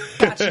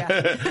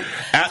 Gotcha.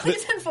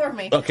 Please inform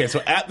me. Okay, so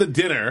at the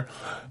dinner,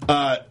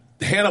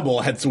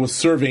 Hannibal was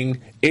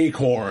serving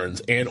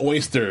acorns and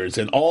oysters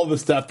and all the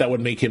stuff that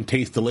would make him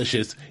taste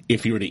delicious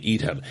if you were to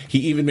eat him. He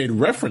even made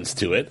reference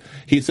to it.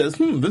 He says,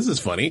 this is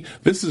funny.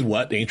 This is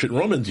what ancient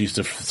Romans used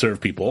to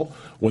serve people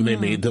when they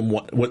made them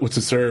what was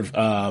to serve,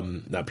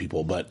 not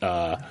people, but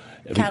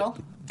Cattle?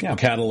 Yeah,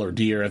 cattle or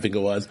deer, I think it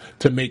was,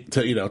 to make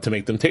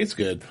them taste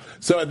good.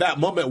 So at that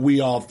moment,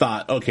 we all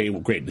thought, okay, well,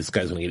 great, this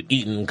guy's going to get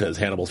eaten because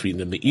Hannibal's feeding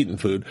him the eaten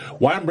food.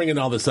 Why I'm bringing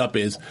all this up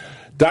is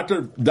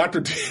Dr.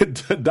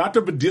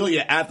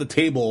 Bedelia at the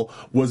table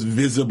was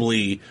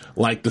visibly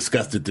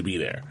disgusted to be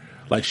there.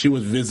 Like she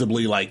was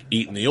visibly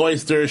eating the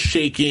oysters,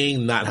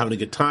 shaking, not having a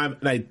good time,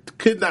 and I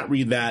could not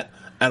read that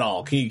at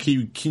all. Can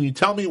you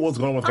tell me what's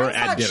going on with her at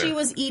dinner? I thought she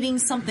was eating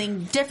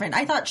something different.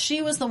 I thought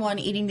she was the one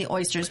eating the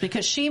oysters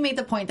because she made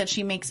the point that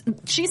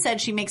she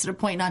said she makes it a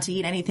point not to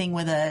eat anything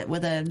with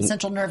a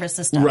central nervous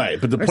system. Right,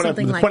 but the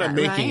point I'm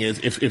making right? is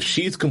if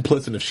she's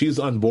complicit, if she's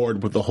on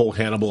board with the whole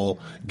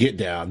Hannibal get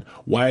down,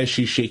 why is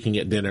she shaking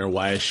at dinner?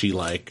 Why is she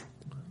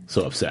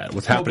so upset?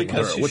 What's happening with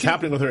her? What's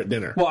happening with her at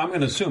dinner? Well, I'm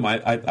going to assume,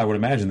 I would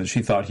imagine that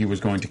she thought he was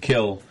going to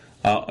kill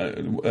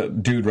a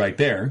dude right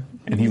there,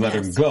 and he let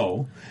him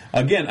go.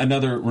 Again,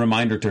 another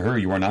reminder to her: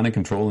 you are not in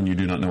control, and you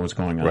do not know what's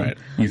going on. Right.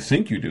 You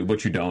think you do,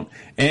 but you don't.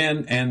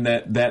 And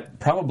that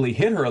probably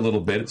hit her a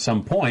little bit at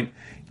some point.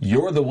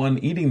 You're the one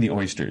eating the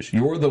oysters.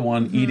 You're the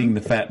one eating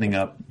the fattening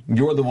up.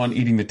 You're the one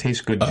eating the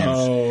taste good juice.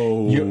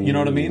 Oh. You know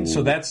what I mean?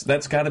 So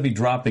that's got to be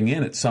dropping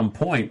in at some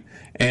point.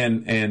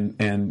 And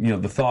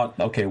the thought,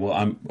 okay,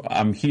 well,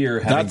 I'm here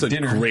having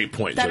dinner. That's a great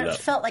point. That Joe, it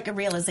felt like a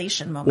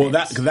realization moment.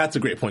 Well, that's a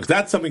great point.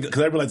 That's something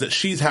because I realized that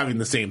she's having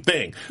the same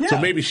thing. Yeah. So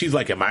maybe she's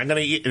like, "Am I going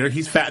to eat?" Or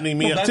he's fattening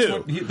me up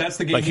too. That's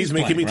the game. He's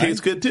making me playing,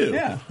 taste good too.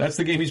 Yeah, that's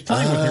the game he's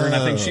playing with her, and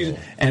I think she's.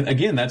 And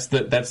again,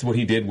 that's what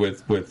he did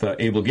with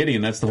Abel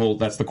Gideon. That's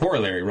the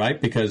corollary, right?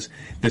 Because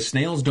the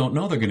snails don't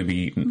know they're going to be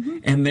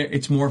eaten, and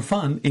it's more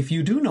fun if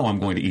you do know I'm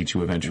going to eat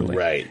you eventually.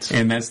 Right.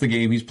 And that's the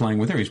game he's playing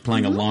with her. He's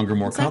playing a longer,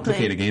 more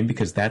complicated game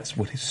because that's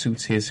what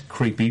suits his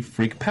creepy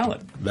freak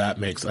palate. That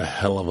makes a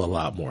hell of a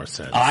lot more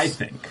sense. I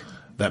think.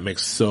 That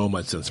makes so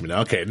much sense to me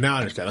now. Okay, now I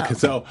understand. Okay,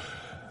 so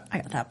I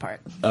got that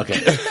part.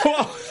 okay.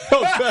 Well,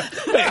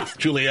 thanks,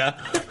 Julia.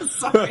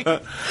 Sorry.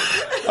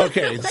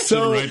 Okay,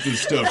 so write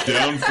this stuff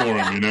down for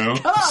him,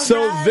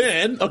 So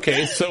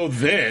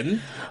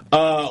then,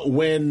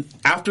 when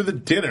after the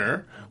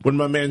dinner, when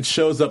my man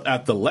shows up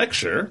at the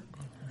lecture,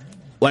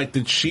 Like,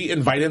 did she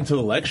invite him to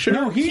the lecture?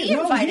 No, he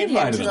invited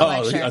him to the Oh,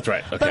 lecture. that's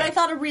right. Okay. But I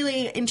thought a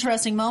really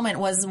interesting moment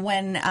was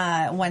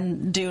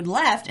when dude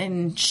left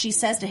and she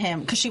says to him,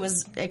 because she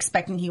was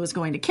expecting he was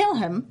going to kill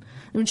him,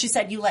 when she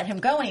said, "You let him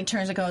go," and he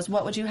turns and goes,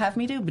 "What would you have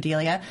me do,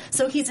 Bedelia?"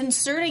 So he's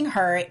inserting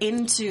her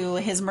into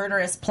his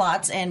murderous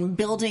plots and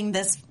building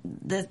this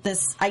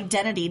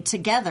identity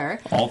together.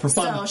 All for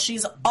fun.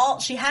 So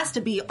she has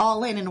to be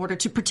all in order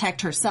to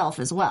protect herself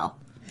as well.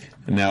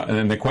 Now, and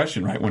then the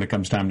question, right, when it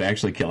comes time to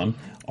actually kill him,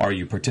 are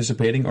you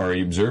participating or are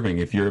you observing?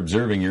 If you're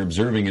observing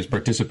is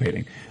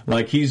participating.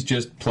 Like, he's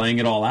just playing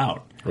it all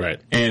out. Right.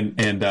 And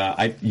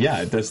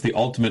that's the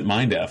ultimate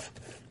mind F.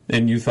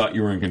 And you thought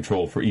you were in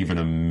control for even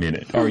a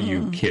minute. Are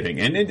you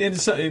kidding? And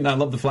I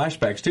love the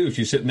flashbacks, too.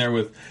 She's sitting there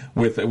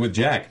with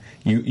Jack.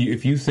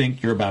 If you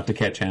think you're about to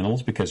catch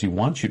animals because he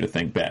wants you to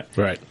think that.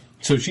 Right.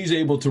 So she's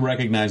able to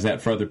recognize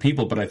that for other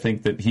people, but I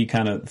think that he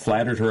kind of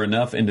flattered her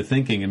enough into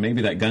thinking, and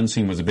maybe that gun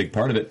scene was a big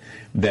part of it,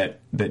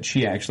 that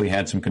she actually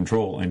had some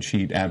control, and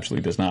she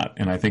absolutely does not.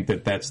 And I think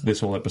that's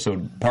this whole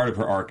episode. Part of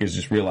her arc is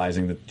just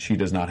realizing that she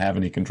does not have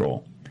any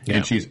control,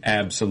 and she's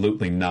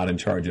absolutely not in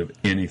charge of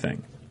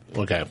anything.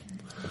 Okay.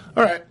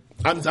 All right.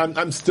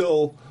 I'm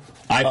still.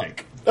 I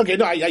think. Okay,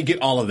 no, I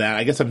get all of that.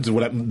 I guess I'm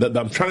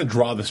trying to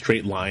draw the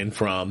straight line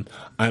from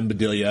I'm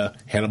Bedelia,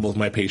 Hannibal's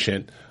my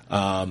patient.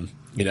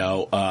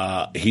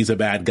 He's a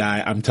bad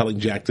guy. I'm telling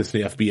Jack this to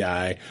the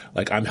FBI.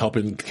 Like, I'm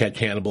helping catch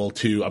Hannibal.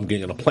 To I'm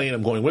getting on a plane.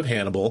 I'm going with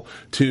Hannibal.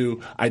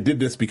 To I did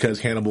this because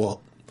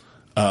Hannibal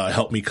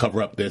helped me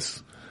cover up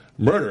this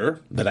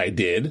murder that I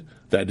did.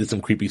 That I did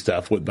some creepy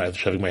stuff by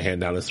shoving my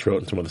hand down his throat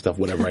and some other stuff.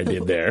 Whatever I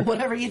did there.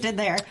 Whatever you did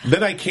there.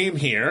 Then I came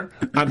here.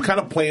 I'm kind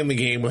of playing the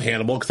game with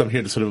Hannibal because I'm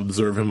here to sort of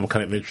observe him. I'm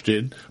kind of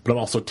interested, but I'm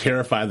also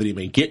terrified that he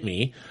may get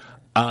me.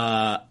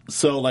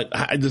 So like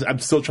I'm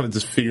still trying to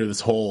just figure this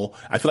whole.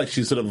 I feel like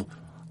she's sort of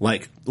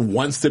like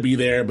wants to be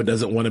there but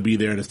doesn't want to be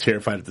there and is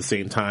terrified at the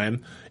same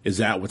time. Is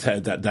that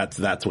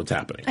that's what's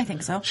happening? I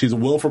think so. She's a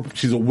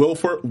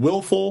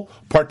willful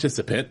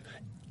participant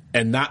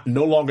and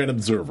no longer an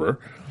observer.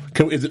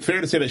 Is it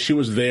fair to say that she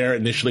was there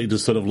initially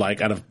just sort of like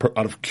out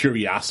of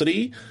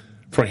curiosity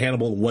for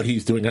Hannibal and what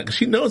he's doing? Because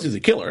she knows he's a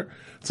killer.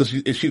 So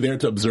is she there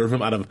to observe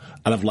him out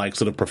of like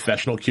sort of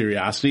professional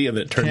curiosity and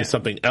then turn to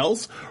something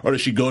else? Or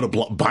does she go to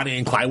Bonnie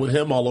and Clyde with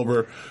him all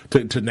over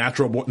to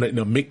natural,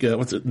 Mickey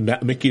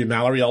and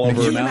Mallory all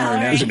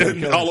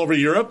over all over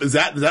Europe? Is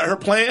that her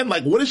plan?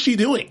 Like, what is she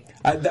doing?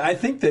 I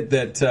think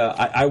that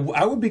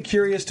I would be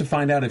curious to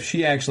find out if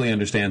she actually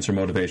understands her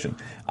motivation.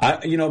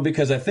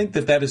 Because I think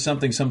that is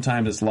something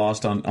sometimes that's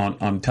lost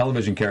on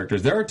television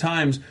characters. There are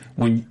times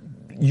when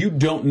you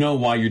don't know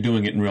why you're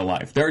doing it in real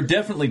life. There are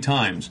definitely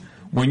times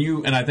when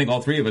and I think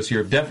all three of us here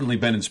have definitely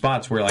been in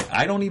spots where, like,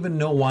 I don't even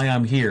know why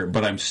I'm here,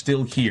 but I'm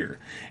still here.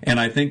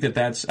 And I think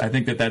that's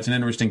an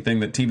interesting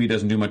thing that TV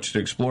doesn't do much to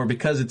explore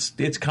because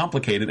it's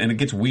complicated and it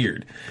gets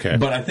weird. Okay.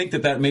 But I think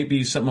that may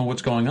be some of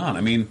what's going on.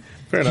 I mean,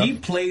 he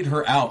played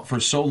her out for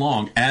so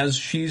long as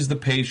she's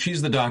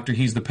the doctor,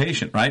 he's the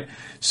patient, right?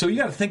 So you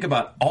got to think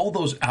about all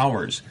those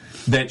hours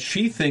that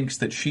she thinks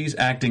that she's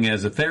acting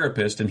as a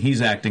therapist and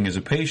he's acting as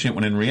a patient,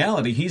 when in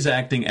reality he's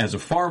acting as a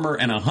farmer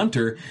and a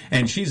hunter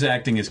and she's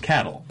acting as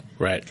cattle.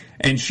 Right.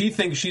 And she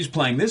thinks she's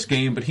playing this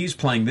game, but he's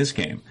playing this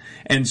game.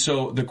 And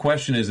so the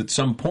question is, at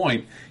some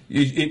point,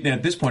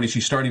 at this point, is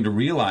she starting to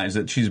realize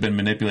that she's been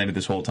manipulated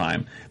this whole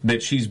time,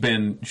 that she's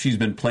been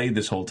played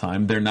this whole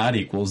time? They're not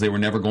equals. They were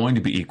never going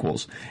to be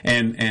equals.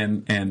 And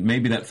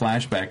maybe that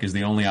flashback is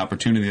the only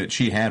opportunity that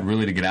she had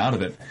really to get out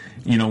of it.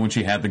 When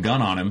she had the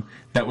gun on him,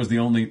 that was the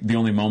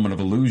only moment of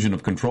illusion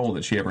of control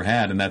that she ever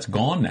had, and that's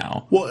gone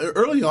now. Well,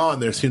 early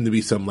on, there seemed to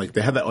be some, like,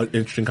 they had that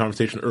interesting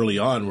conversation early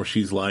on where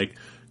she's like,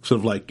 sort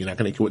of like, you're not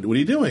going to, what are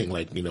you doing?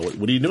 Like,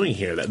 what are you doing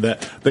here?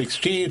 The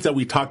exchange that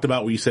we talked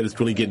about where you said it's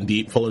really getting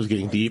deep, Fuller's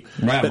getting deep.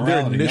 Right, their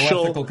initial,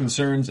 no ethical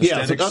concerns,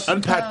 aesthetics. Yeah, it's like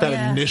unpack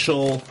that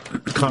initial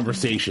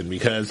conversation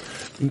because,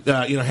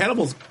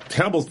 Hannibal's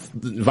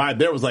vibe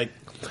there was like,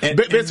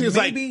 basically it's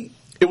like,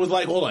 it was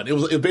like, hold on. It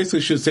was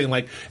basically she was saying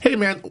like, hey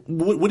man,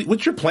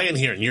 what's your plan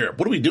here in Europe?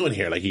 What are we doing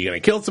here? Like, you going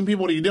to kill some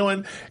people? What are you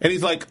doing? And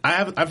he's like,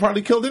 I've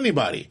hardly killed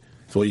anybody.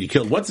 So you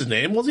killed what's his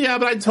name? Well, yeah,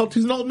 but I helped.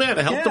 He's an old man.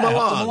 I helped him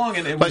along.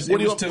 And what do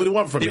you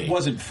want from me? It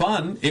wasn't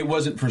fun. It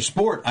wasn't for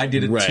sport. I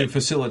did it to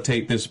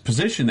facilitate this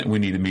position that we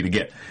needed me to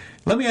get.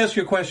 Let me ask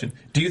you a question.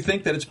 Do you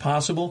think that it's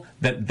possible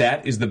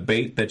that is the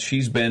bait that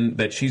she's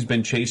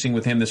been chasing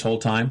with him this whole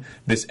time?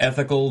 This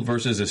ethical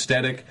versus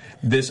aesthetic.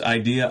 This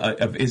idea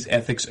of is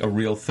ethics a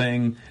real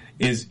thing?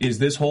 Is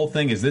this whole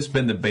thing? Has this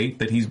been the bait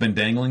that he's been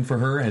dangling for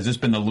her? Has this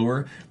been the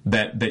lure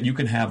that you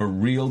can have a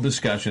real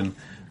discussion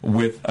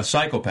with a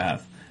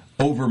psychopath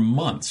over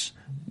months?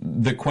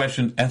 The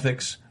question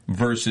ethics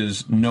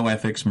versus no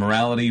ethics,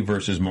 morality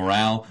versus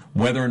morale,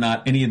 whether or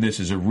not any of this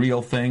is a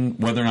real thing,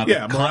 whether or not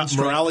the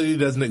construct, morality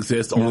doesn't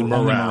exist, only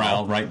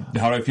morale. Right?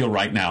 How do I feel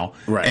right now?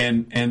 Right.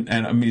 And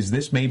I mean, has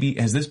this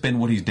been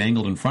what he's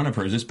dangled in front of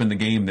her? Has this been the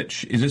game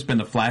has this been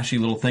the flashy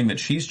little thing that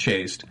she's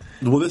chased?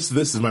 Well, this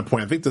is my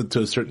point. I think that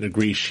to a certain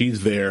degree,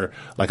 she's there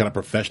like on a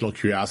professional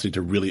curiosity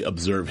to really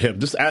observe him,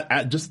 just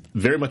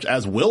very much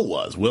as Will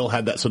was. Will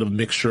had that sort of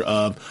mixture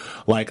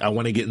of like, I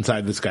want to get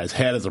inside this guy's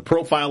head as a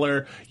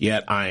profiler,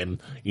 yet I'm,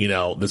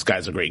 this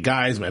guy's a great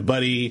guy, he's my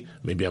buddy,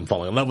 maybe I'm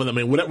falling in love with him.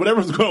 I mean,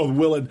 whatever's going on with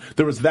Will, and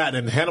there was that,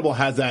 and Hannibal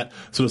has that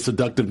sort of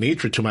seductive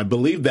nature to him. I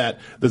believe that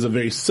there's a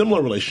very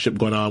similar relationship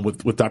going on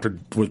with Dr.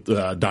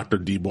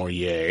 de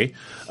Maurier,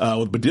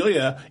 with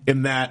Bedelia,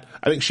 in that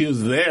I think she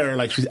was there,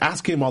 like she's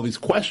asking him all these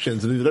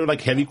questions, and they're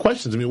like heavy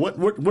questions. I mean, what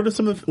are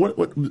some of what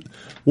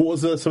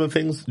was some of the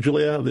things,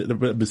 Julia,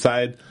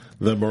 beside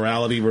the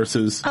morality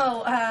versus?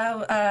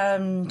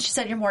 She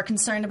said you're more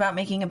concerned about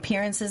making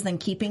appearances than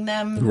keeping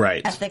them.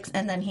 Right. Ethics,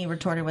 and then he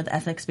retorted with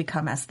ethics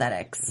become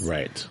aesthetics.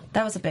 Right.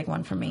 That was a big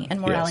one for me.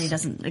 And morality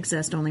doesn't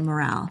exist, only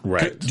morale.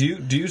 Right. Do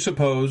you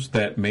suppose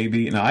that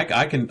maybe now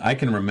I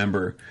can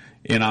remember.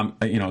 And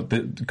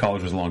the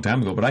college was a long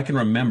time ago, but I can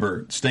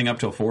remember staying up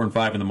till 4 and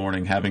 5 in the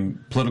morning having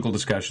political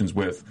discussions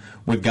with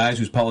guys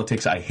whose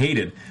politics I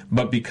hated,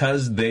 but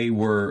because they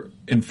were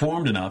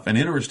informed enough and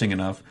interesting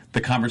enough,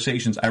 the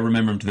conversations, I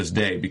remember them to this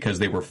day because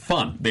they were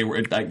fun.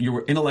 You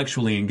were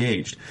intellectually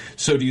engaged.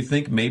 So do you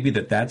think maybe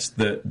that's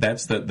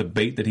the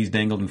bait that he's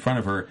dangled in front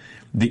of her,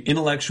 the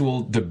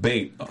intellectual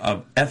debate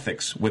of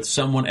ethics with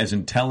someone as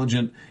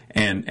intelligent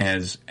and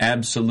as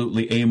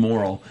absolutely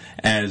amoral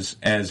as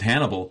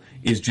Hannibal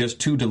is just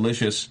too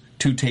delicious,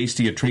 too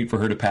tasty a treat for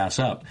her to pass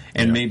up.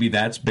 And maybe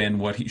that's been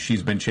what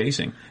she's been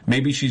chasing.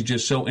 Maybe she's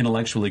just so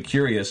intellectually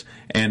curious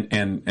and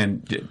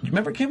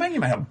remember, can you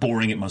imagine how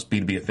boring it must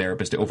be to be a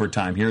therapist over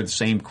time? Hear the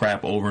same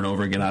crap over and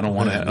over again. I don't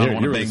want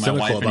to beg my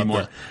wife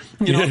anymore.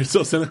 You're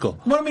so cynical.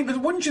 Well, I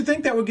mean, wouldn't you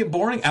think that would get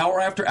boring hour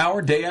after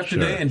hour, day after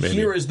day? And maybe.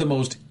 Here is the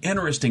most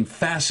interesting,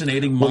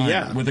 fascinating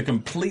mind with a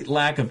complete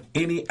lack of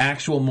any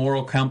actual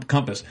moral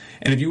compass.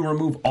 And if you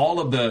remove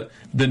all of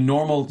the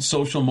normal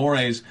social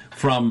mores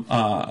from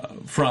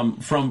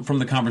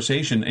the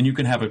conversation, and you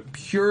can have a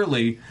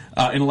purely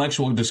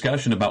intellectual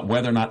discussion about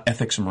whether or not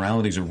ethics and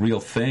morality is a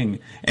real thing,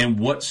 and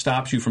what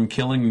stops you from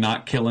killing,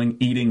 not killing,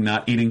 eating,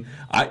 not eating.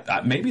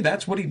 Maybe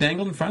that's what he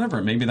dangled in front of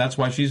her. Maybe that's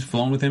why she's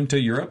flown with him to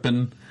Europe,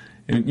 and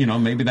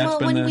maybe that's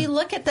been when we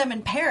look at them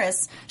in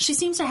Paris, she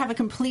seems to have a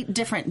complete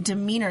different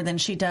demeanor than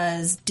she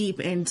does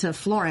deep into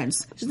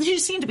Florence. She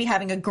seemed to be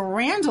having a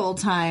grand old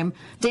time,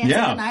 dancing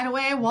the night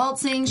away,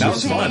 waltzing,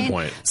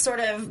 champagne, sort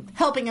of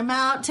helping him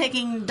out,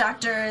 taking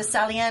Dr.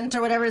 Salient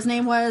or whatever his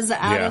name was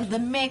out of the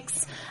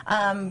mix.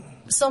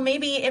 So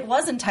maybe it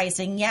was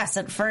enticing, yes,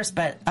 at first,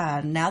 but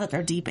now that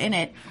they're deep in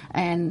it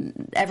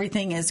and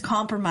everything is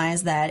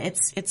compromised, that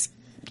it's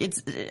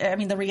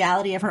the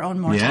reality of her own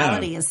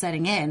mortality is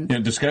setting in.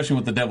 Discussion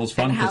with the Devil's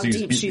Fun. And how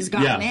deep she's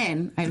gotten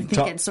in. I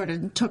think it sort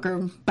of took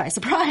her by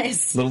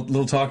surprise.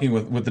 Little talking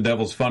with the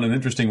Devil's Fun, and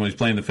interesting when he's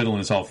playing the fiddle and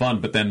it's all fun,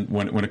 but then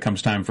when it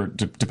comes time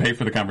to pay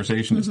for the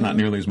conversation, it's not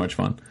nearly as much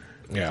fun.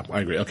 Yeah, I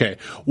agree. Okay.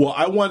 Well,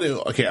 I want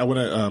to,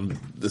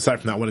 aside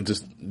from that, I want to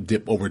just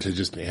dip over to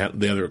just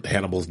the other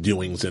Hannibal's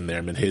doings in there.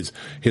 I mean, his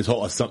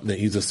whole, something that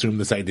he's assumed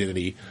this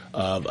identity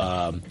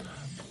of,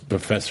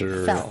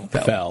 Professor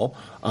Fell.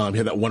 He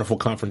had that wonderful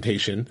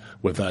confrontation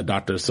with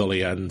Dr.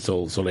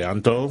 Solianto.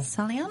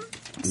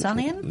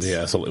 Soliant?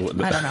 Yeah, I don't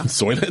know.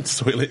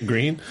 Soylent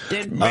Green.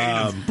 Dude.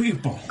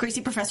 People.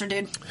 Greasy professor,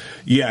 dude.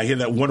 Yeah, he had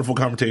that wonderful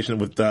confrontation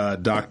with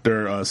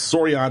Dr.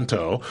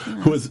 Sorianto,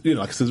 who is,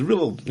 like I said, a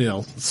real,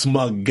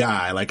 smug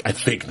guy. Like, I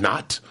think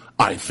not.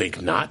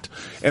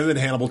 And then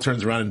Hannibal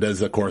turns around and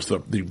does, of course,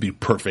 the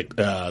perfect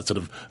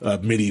sort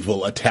of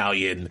medieval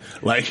Italian,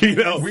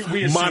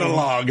 we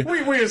monologue.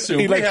 We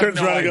assume. He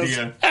turns around and goes,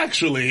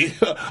 actually,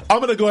 I'm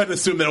going to go ahead and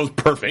assume that it was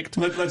perfect.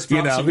 Let's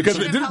drop because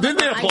didn't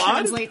they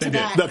applaud? They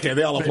did. Okay,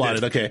 they all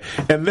applauded. Okay,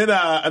 and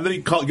then he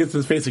gets in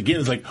his face again.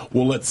 He's like,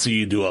 well, let's see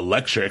you do a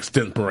lecture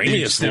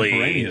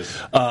extemporaneously, in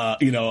front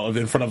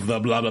of the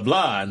blah blah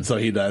blah. And so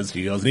he goes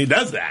and he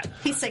does that.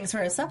 He sings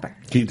for his supper.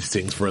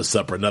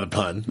 Another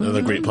pun,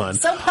 another great pun.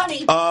 So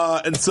punny.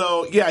 And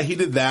so, he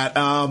did that.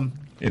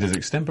 It is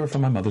extempore from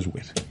my mother's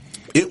wit.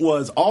 It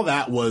was, all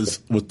that was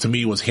to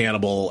me was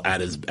Hannibal at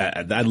his,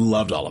 I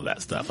loved all of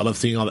that stuff. I love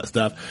seeing all that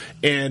stuff.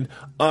 And,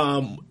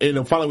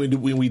 finally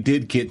when we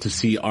did get to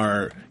see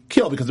our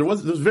kill, because there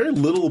was very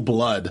little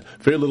blood,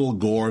 very little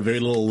gore,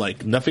 very little,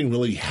 nothing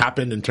really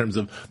happened in terms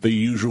of the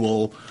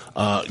usual,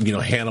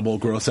 Hannibal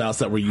gross outs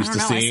that we're used to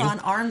seeing. I saw an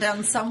arm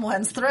down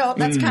someone's throat.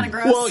 That's kind of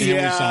gross. Well,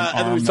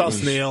 and then we saw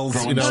snails,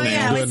 we saw a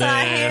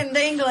hand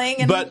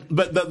dangling. But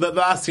the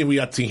last scene we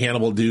got to see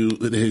Hannibal do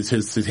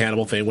his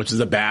Hannibal thing, which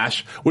is a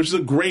bash, which is a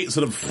great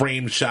sort of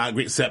framed shot,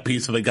 great set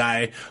piece of the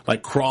guy,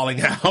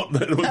 crawling out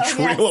with a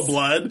trail of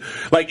blood,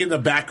 in the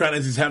background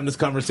as he's having this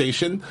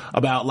conversation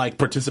about,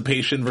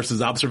 participation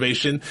versus observation.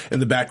 observation. In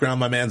the background,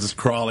 my man's just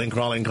crawling.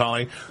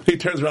 He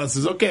turns around and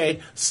says, okay,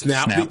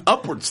 snap. The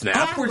upward snap.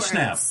 Upward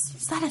snap.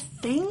 Is that a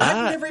thing?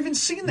 I've never even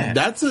seen that.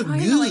 That's a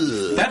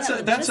good.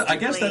 I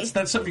guess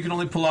that's something you can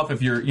only pull off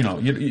if you're, you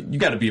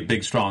got to be a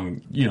big,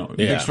 strong,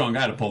 big, strong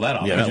guy to pull that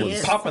off. Yeah, that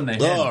was pop in the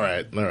head. All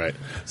right.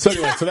 So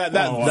anyway,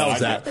 that was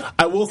that.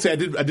 I will say I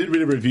did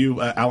read a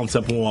review. Alan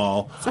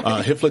Sepinwall,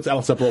 Hitflix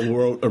Alan Sepinwall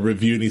wrote a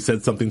review, and he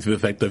said something to the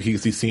effect of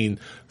he's seen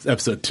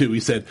episode 2. He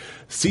said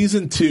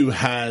season 2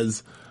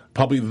 has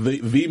probably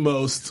the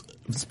most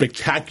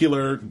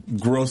spectacular,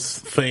 gross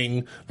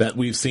thing that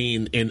we've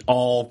seen in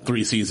all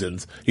 3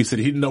 seasons. He said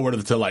he didn't know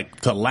whether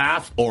to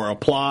laugh or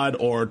applaud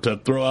or to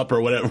throw up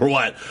or whatever.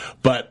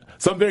 But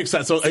so I'm very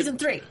excited. So season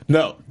 3.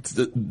 No,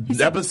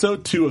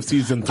 episode 2 of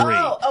season 3.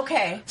 Oh,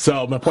 okay.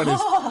 So my point is,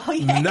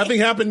 nothing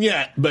happened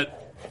yet,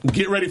 but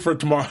get ready for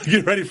tomorrow.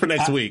 Get ready for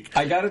next week.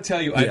 I got to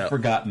tell you, I had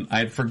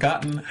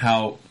forgotten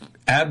how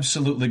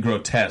absolutely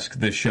grotesque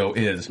this show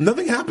is.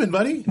 Nothing happened,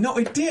 buddy. No,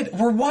 it did.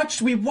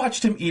 We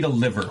watched him eat a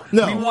liver.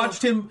 No. We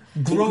watched him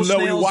grow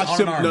snails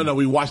on an arm. No,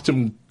 we watched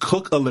him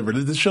cook a liver.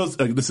 This shows,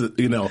 this is, I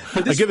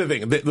get the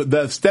thing.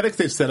 The aesthetics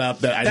they've set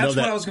up that I know that. That's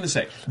what I was going to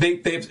say.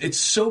 It's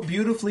so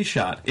beautifully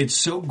shot. It's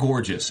so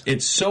gorgeous.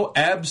 It's so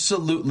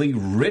absolutely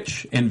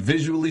rich and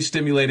visually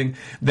stimulating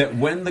that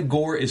when the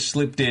gore is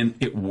slipped in,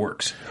 it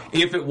works.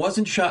 If it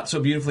wasn't shot so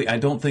beautifully, I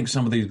don't think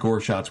some of these gore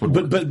shots would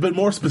work. But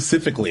more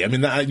specifically, I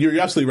mean, you're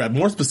absolutely right.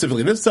 More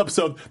specifically, in this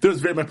episode,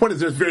 my point is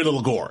there's very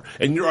little gore.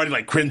 And you're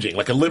already cringing,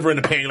 like a liver in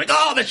a pan. You're like,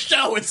 oh, the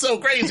show, it's so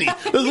crazy.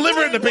 There's a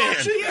liver in the pan.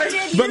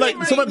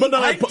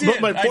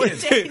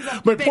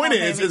 My point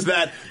is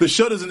that the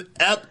show does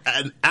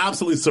an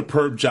absolutely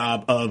superb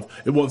job of,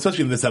 well,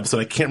 especially in this episode,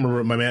 I can't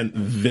remember my man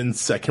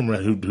Vince, I can't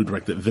remember who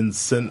directed it.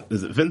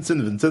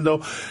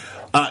 Vincento?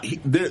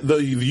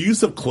 The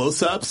use of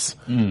close-ups,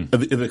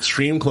 of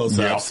extreme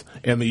close-ups,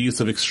 and the use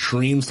of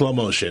extreme slow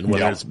motion,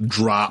 whether it's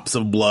drops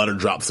of blood or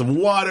drops of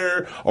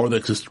water, or the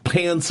just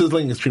pan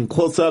sizzling, extreme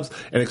close-ups,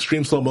 and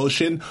extreme slow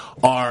motion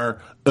are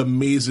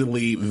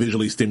amazingly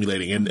visually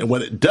stimulating. And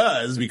what it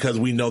does, because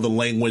we know the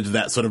language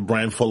that sort of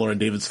Brian Fuller and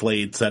David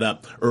Slade set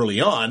up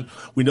early on,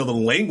 we know the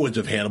language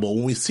of Hannibal.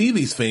 When we see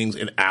these things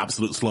in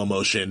absolute slow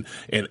motion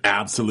and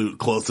absolute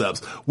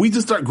close-ups, we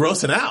just start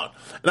grossing out.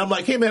 And I'm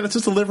like, hey man, it's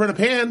just a liver in a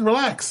pan.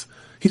 Relax.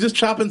 He's just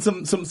chopping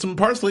some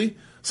parsley.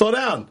 Slow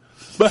down.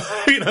 But,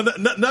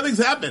 nothing's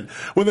happened.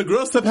 When the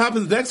gross stuff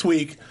happens next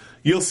week,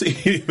 you'll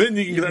see, then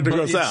you can start to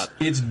gross out.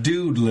 It's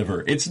dude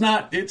liver. It's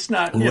not.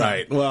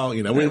 Right. Well,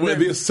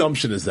 the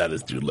assumption is that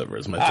it's dude liver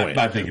is my point.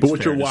 I think it's but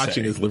what you're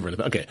watching is liver.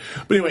 Okay.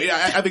 But anyway,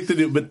 I think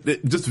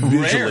just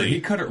visually. Rare.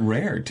 He cut it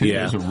rare, too.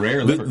 Yeah. It was a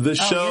rare liver. The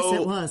show,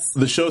 yes, it was.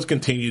 The show's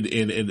continued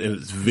in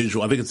its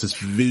visual. I think it's just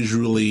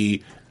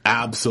visually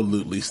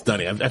absolutely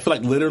stunning. I feel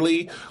like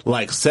literally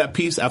set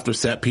piece after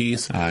set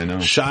piece, I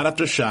know, shot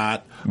after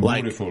shot,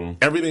 beautiful.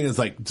 Everything is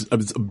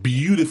it's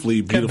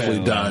beautifully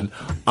done.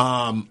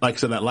 Like I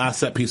said, that last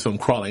set piece from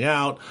crawling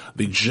out,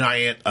 the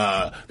giant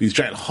these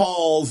giant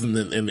halls, and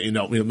then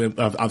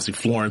obviously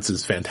Florence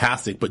is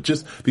fantastic, but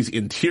just these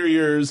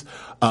interiors,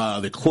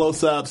 the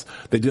close-ups,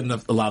 they did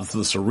a lot of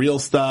the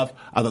surreal stuff.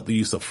 I thought the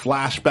use of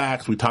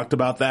flashbacks, we talked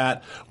about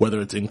that,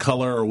 whether it's in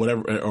color or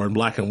whatever, or in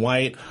black and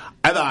white.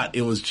 I thought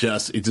it was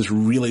just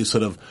really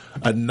sort of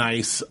a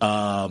nice,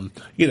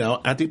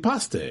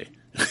 antipasto,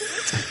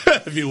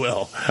 if you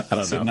will. I don't know.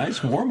 It's a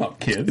nice warm-up,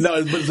 kids.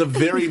 No, but it's a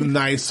very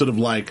nice sort of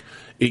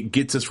it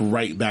gets us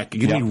right back,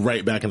 me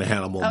right back into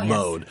Hannibal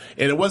mode. Yes.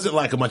 And it wasn't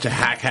like a bunch of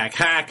hack,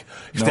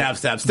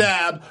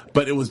 stab,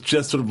 but it was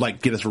just sort of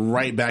get us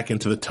right back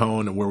into the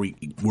tone and where we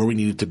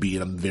needed to be.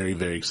 And I'm very,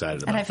 very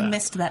excited about that. And I've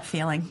missed that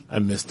feeling. I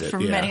missed it for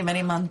many,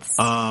 many months.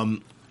 Because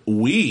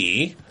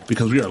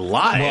we are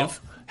live,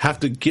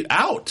 have to get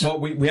out. Well,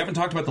 we haven't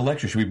talked about the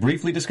lecture. Should we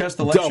briefly discuss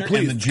the lecture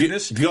please, and the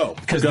Judas? Go.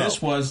 Because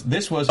this was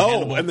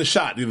Hannibal. And the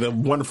shot, the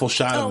wonderful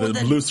shot of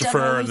the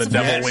Lucifer and the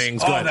devil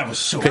wings. That was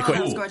so cool.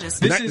 That was gorgeous.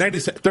 30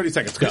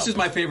 seconds, go. This is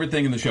my favorite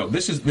thing in the show.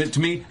 This is, to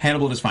me,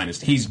 Hannibal at his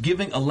finest. He's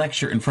giving a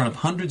lecture in front of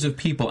hundreds of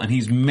people, and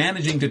he's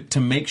managing to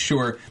make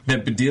sure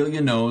that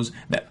Bedelia knows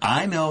that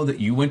I know that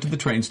you went to the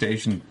train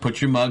station,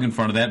 put your mug in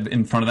front of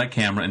that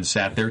camera, and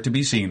sat there to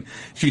be seen.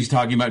 She's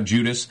talking about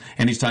Judas,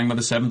 and he's talking about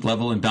the 7th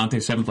level, and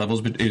Dante's 7th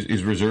level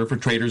is reserved for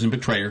traitors and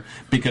betrayer,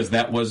 because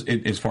that was,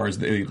 as far as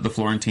the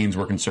Florentines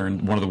were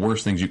concerned, one of the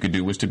worst things you could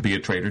do was to be a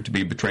traitor, to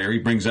be a betrayer. He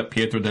brings up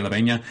Pietro della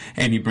Vigna,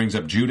 and he brings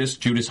up Judas.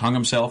 Judas hung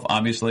himself,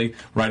 obviously,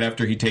 right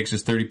after he takes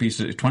his 30 pieces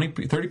of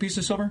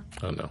silver?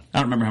 I don't know. I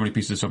don't remember how many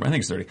pieces of silver. I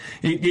think it's 30.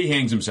 He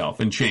hangs himself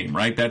in shame,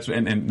 right? That's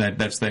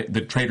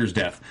the traitor's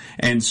death.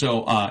 And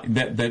so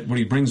that when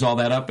he brings all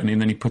that up,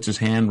 and then he puts his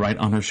hand right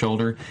on her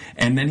shoulder,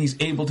 and then he's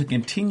able to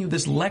continue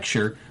this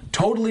lecture,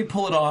 totally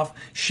pull it off.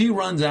 She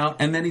runs out,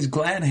 and then he's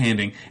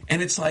glad-handing.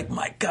 And it's like,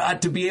 my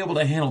God, to be able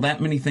to handle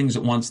that many things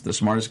at once, the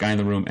smartest guy in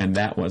the room, and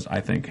that was, I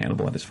think,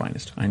 Hannibal at his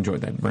finest. I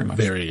enjoyed that very much.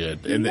 Very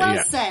good. And,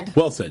 said.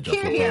 Well said,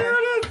 Justin. Here.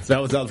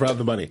 That was Rob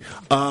the Bunny.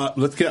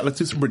 Let's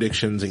do some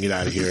predictions and get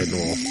out of here, and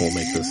we'll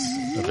make this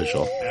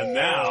official. And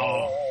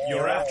now,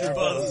 your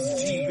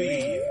AfterBuzz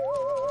TV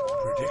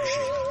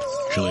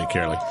Julia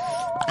Carely.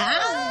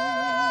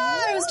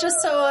 I was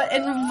just so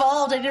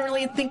involved. I didn't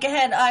really think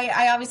ahead.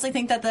 I obviously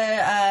think that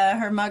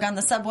her mug on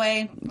the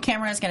subway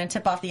camera is going to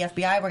tip off the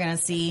FBI. We're going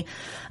to see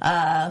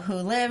who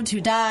lived,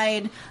 who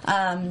died,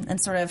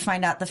 and sort of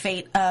find out the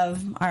fate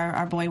of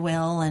our boy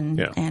Will and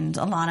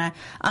Alana.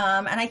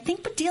 And I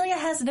think Bedelia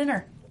has it in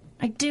her.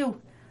 I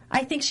do.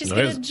 I think she's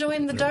going to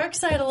join the dark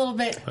side a little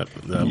bit.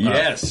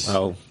 Yes.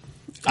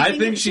 I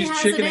think she's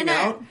chickening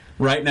out.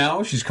 Right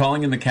now, she's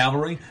calling in the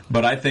cavalry,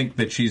 but I think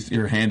that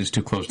her hand is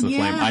too close to the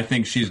flame. I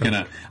think she's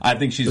gonna.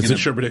 Is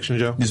this your prediction,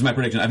 Joe? This is my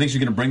prediction. I think she's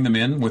gonna bring them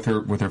in with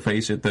her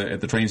face at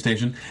the train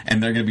station,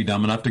 and they're gonna be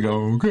dumb enough to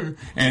go okay,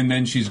 and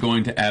then she's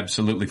going to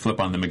absolutely flip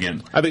on them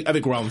again. I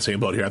think we're all on the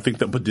same boat here. I think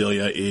that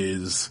Bedelia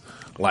is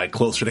like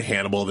closer to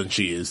Hannibal than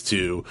she is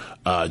to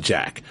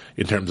Jack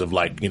in terms of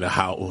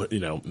how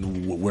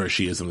where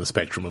she is in the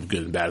spectrum of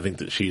good and bad. I think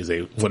that she is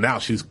now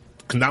she's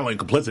not only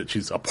complicit,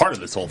 she's a part of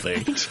this whole thing.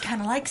 I think she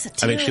kind of likes it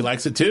too. I think she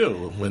likes it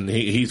too. When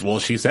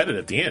she said it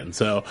at the end.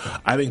 So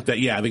I think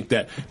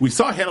that we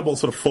saw Hannibal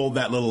sort of fold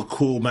that little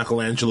cool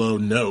Michelangelo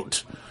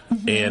note,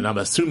 and I'm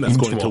assuming that's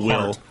going to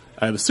Will.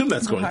 I assume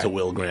that's going to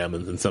Will Graham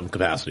in some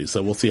capacity.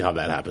 So we'll see how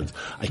that happens.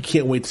 I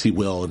can't wait to see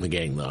Will and the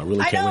gang, though. I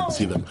really can't wait to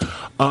see them.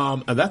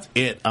 And that's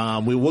it.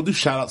 We will do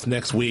shout-outs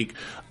next week.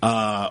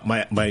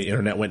 My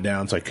internet went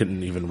down, so I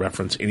couldn't even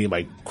reference any of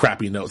my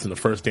crappy notes in the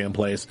first damn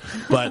place.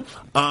 But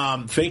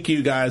thank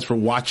you guys for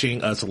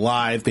watching us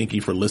live. Thank you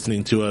for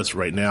listening to us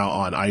right now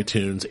on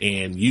iTunes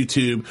and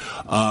YouTube.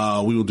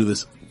 We will do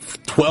this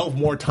 12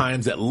 more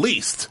times at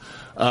least.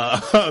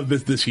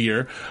 This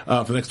year,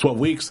 for the next 12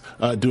 weeks.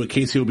 Do a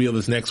KCOB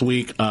this next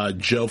week.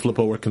 Joe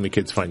Flippo, where can the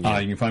kids find you?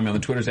 You can find me on the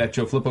Twitters at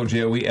Joe Flippo,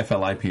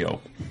 JoeFlipo.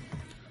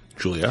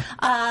 Julia?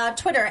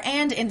 Twitter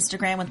and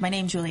Instagram with my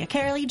name, Julia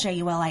Carely,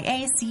 JuliaCarley.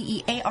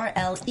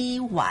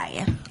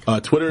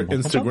 Twitter,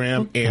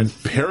 Instagram, and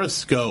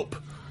Periscope.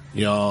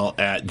 Y'all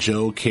at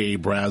Joe K.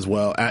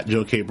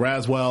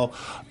 Braswell,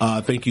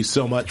 thank you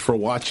so much for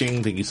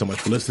watching. Thank you so much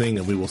for listening,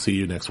 and we will see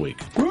you next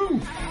week. Woo!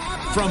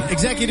 From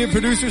executive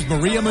producers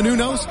Maria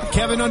Menounos,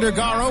 Kevin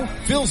Undergaro,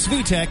 Phil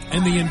Svitek,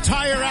 and the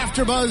entire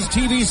AfterBuzz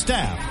TV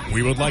staff,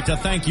 we would like to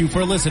thank you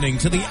for listening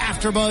to the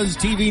AfterBuzz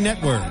TV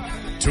network.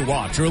 To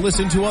watch or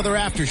listen to other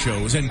after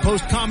shows and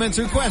post comments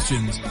or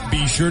questions,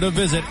 be sure to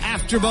visit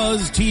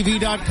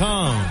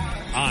AfterBuzzTV.com.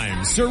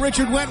 I'm Sir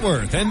Richard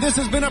Wentworth, and this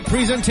has been a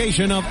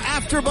presentation of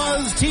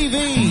AfterBuzz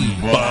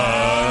TV.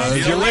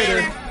 Buzz you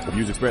later. The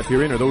views expressed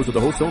herein are those of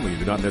the hosts only and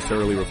do not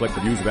necessarily reflect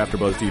the views of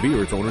AfterBuzz TV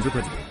or its owners or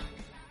principals.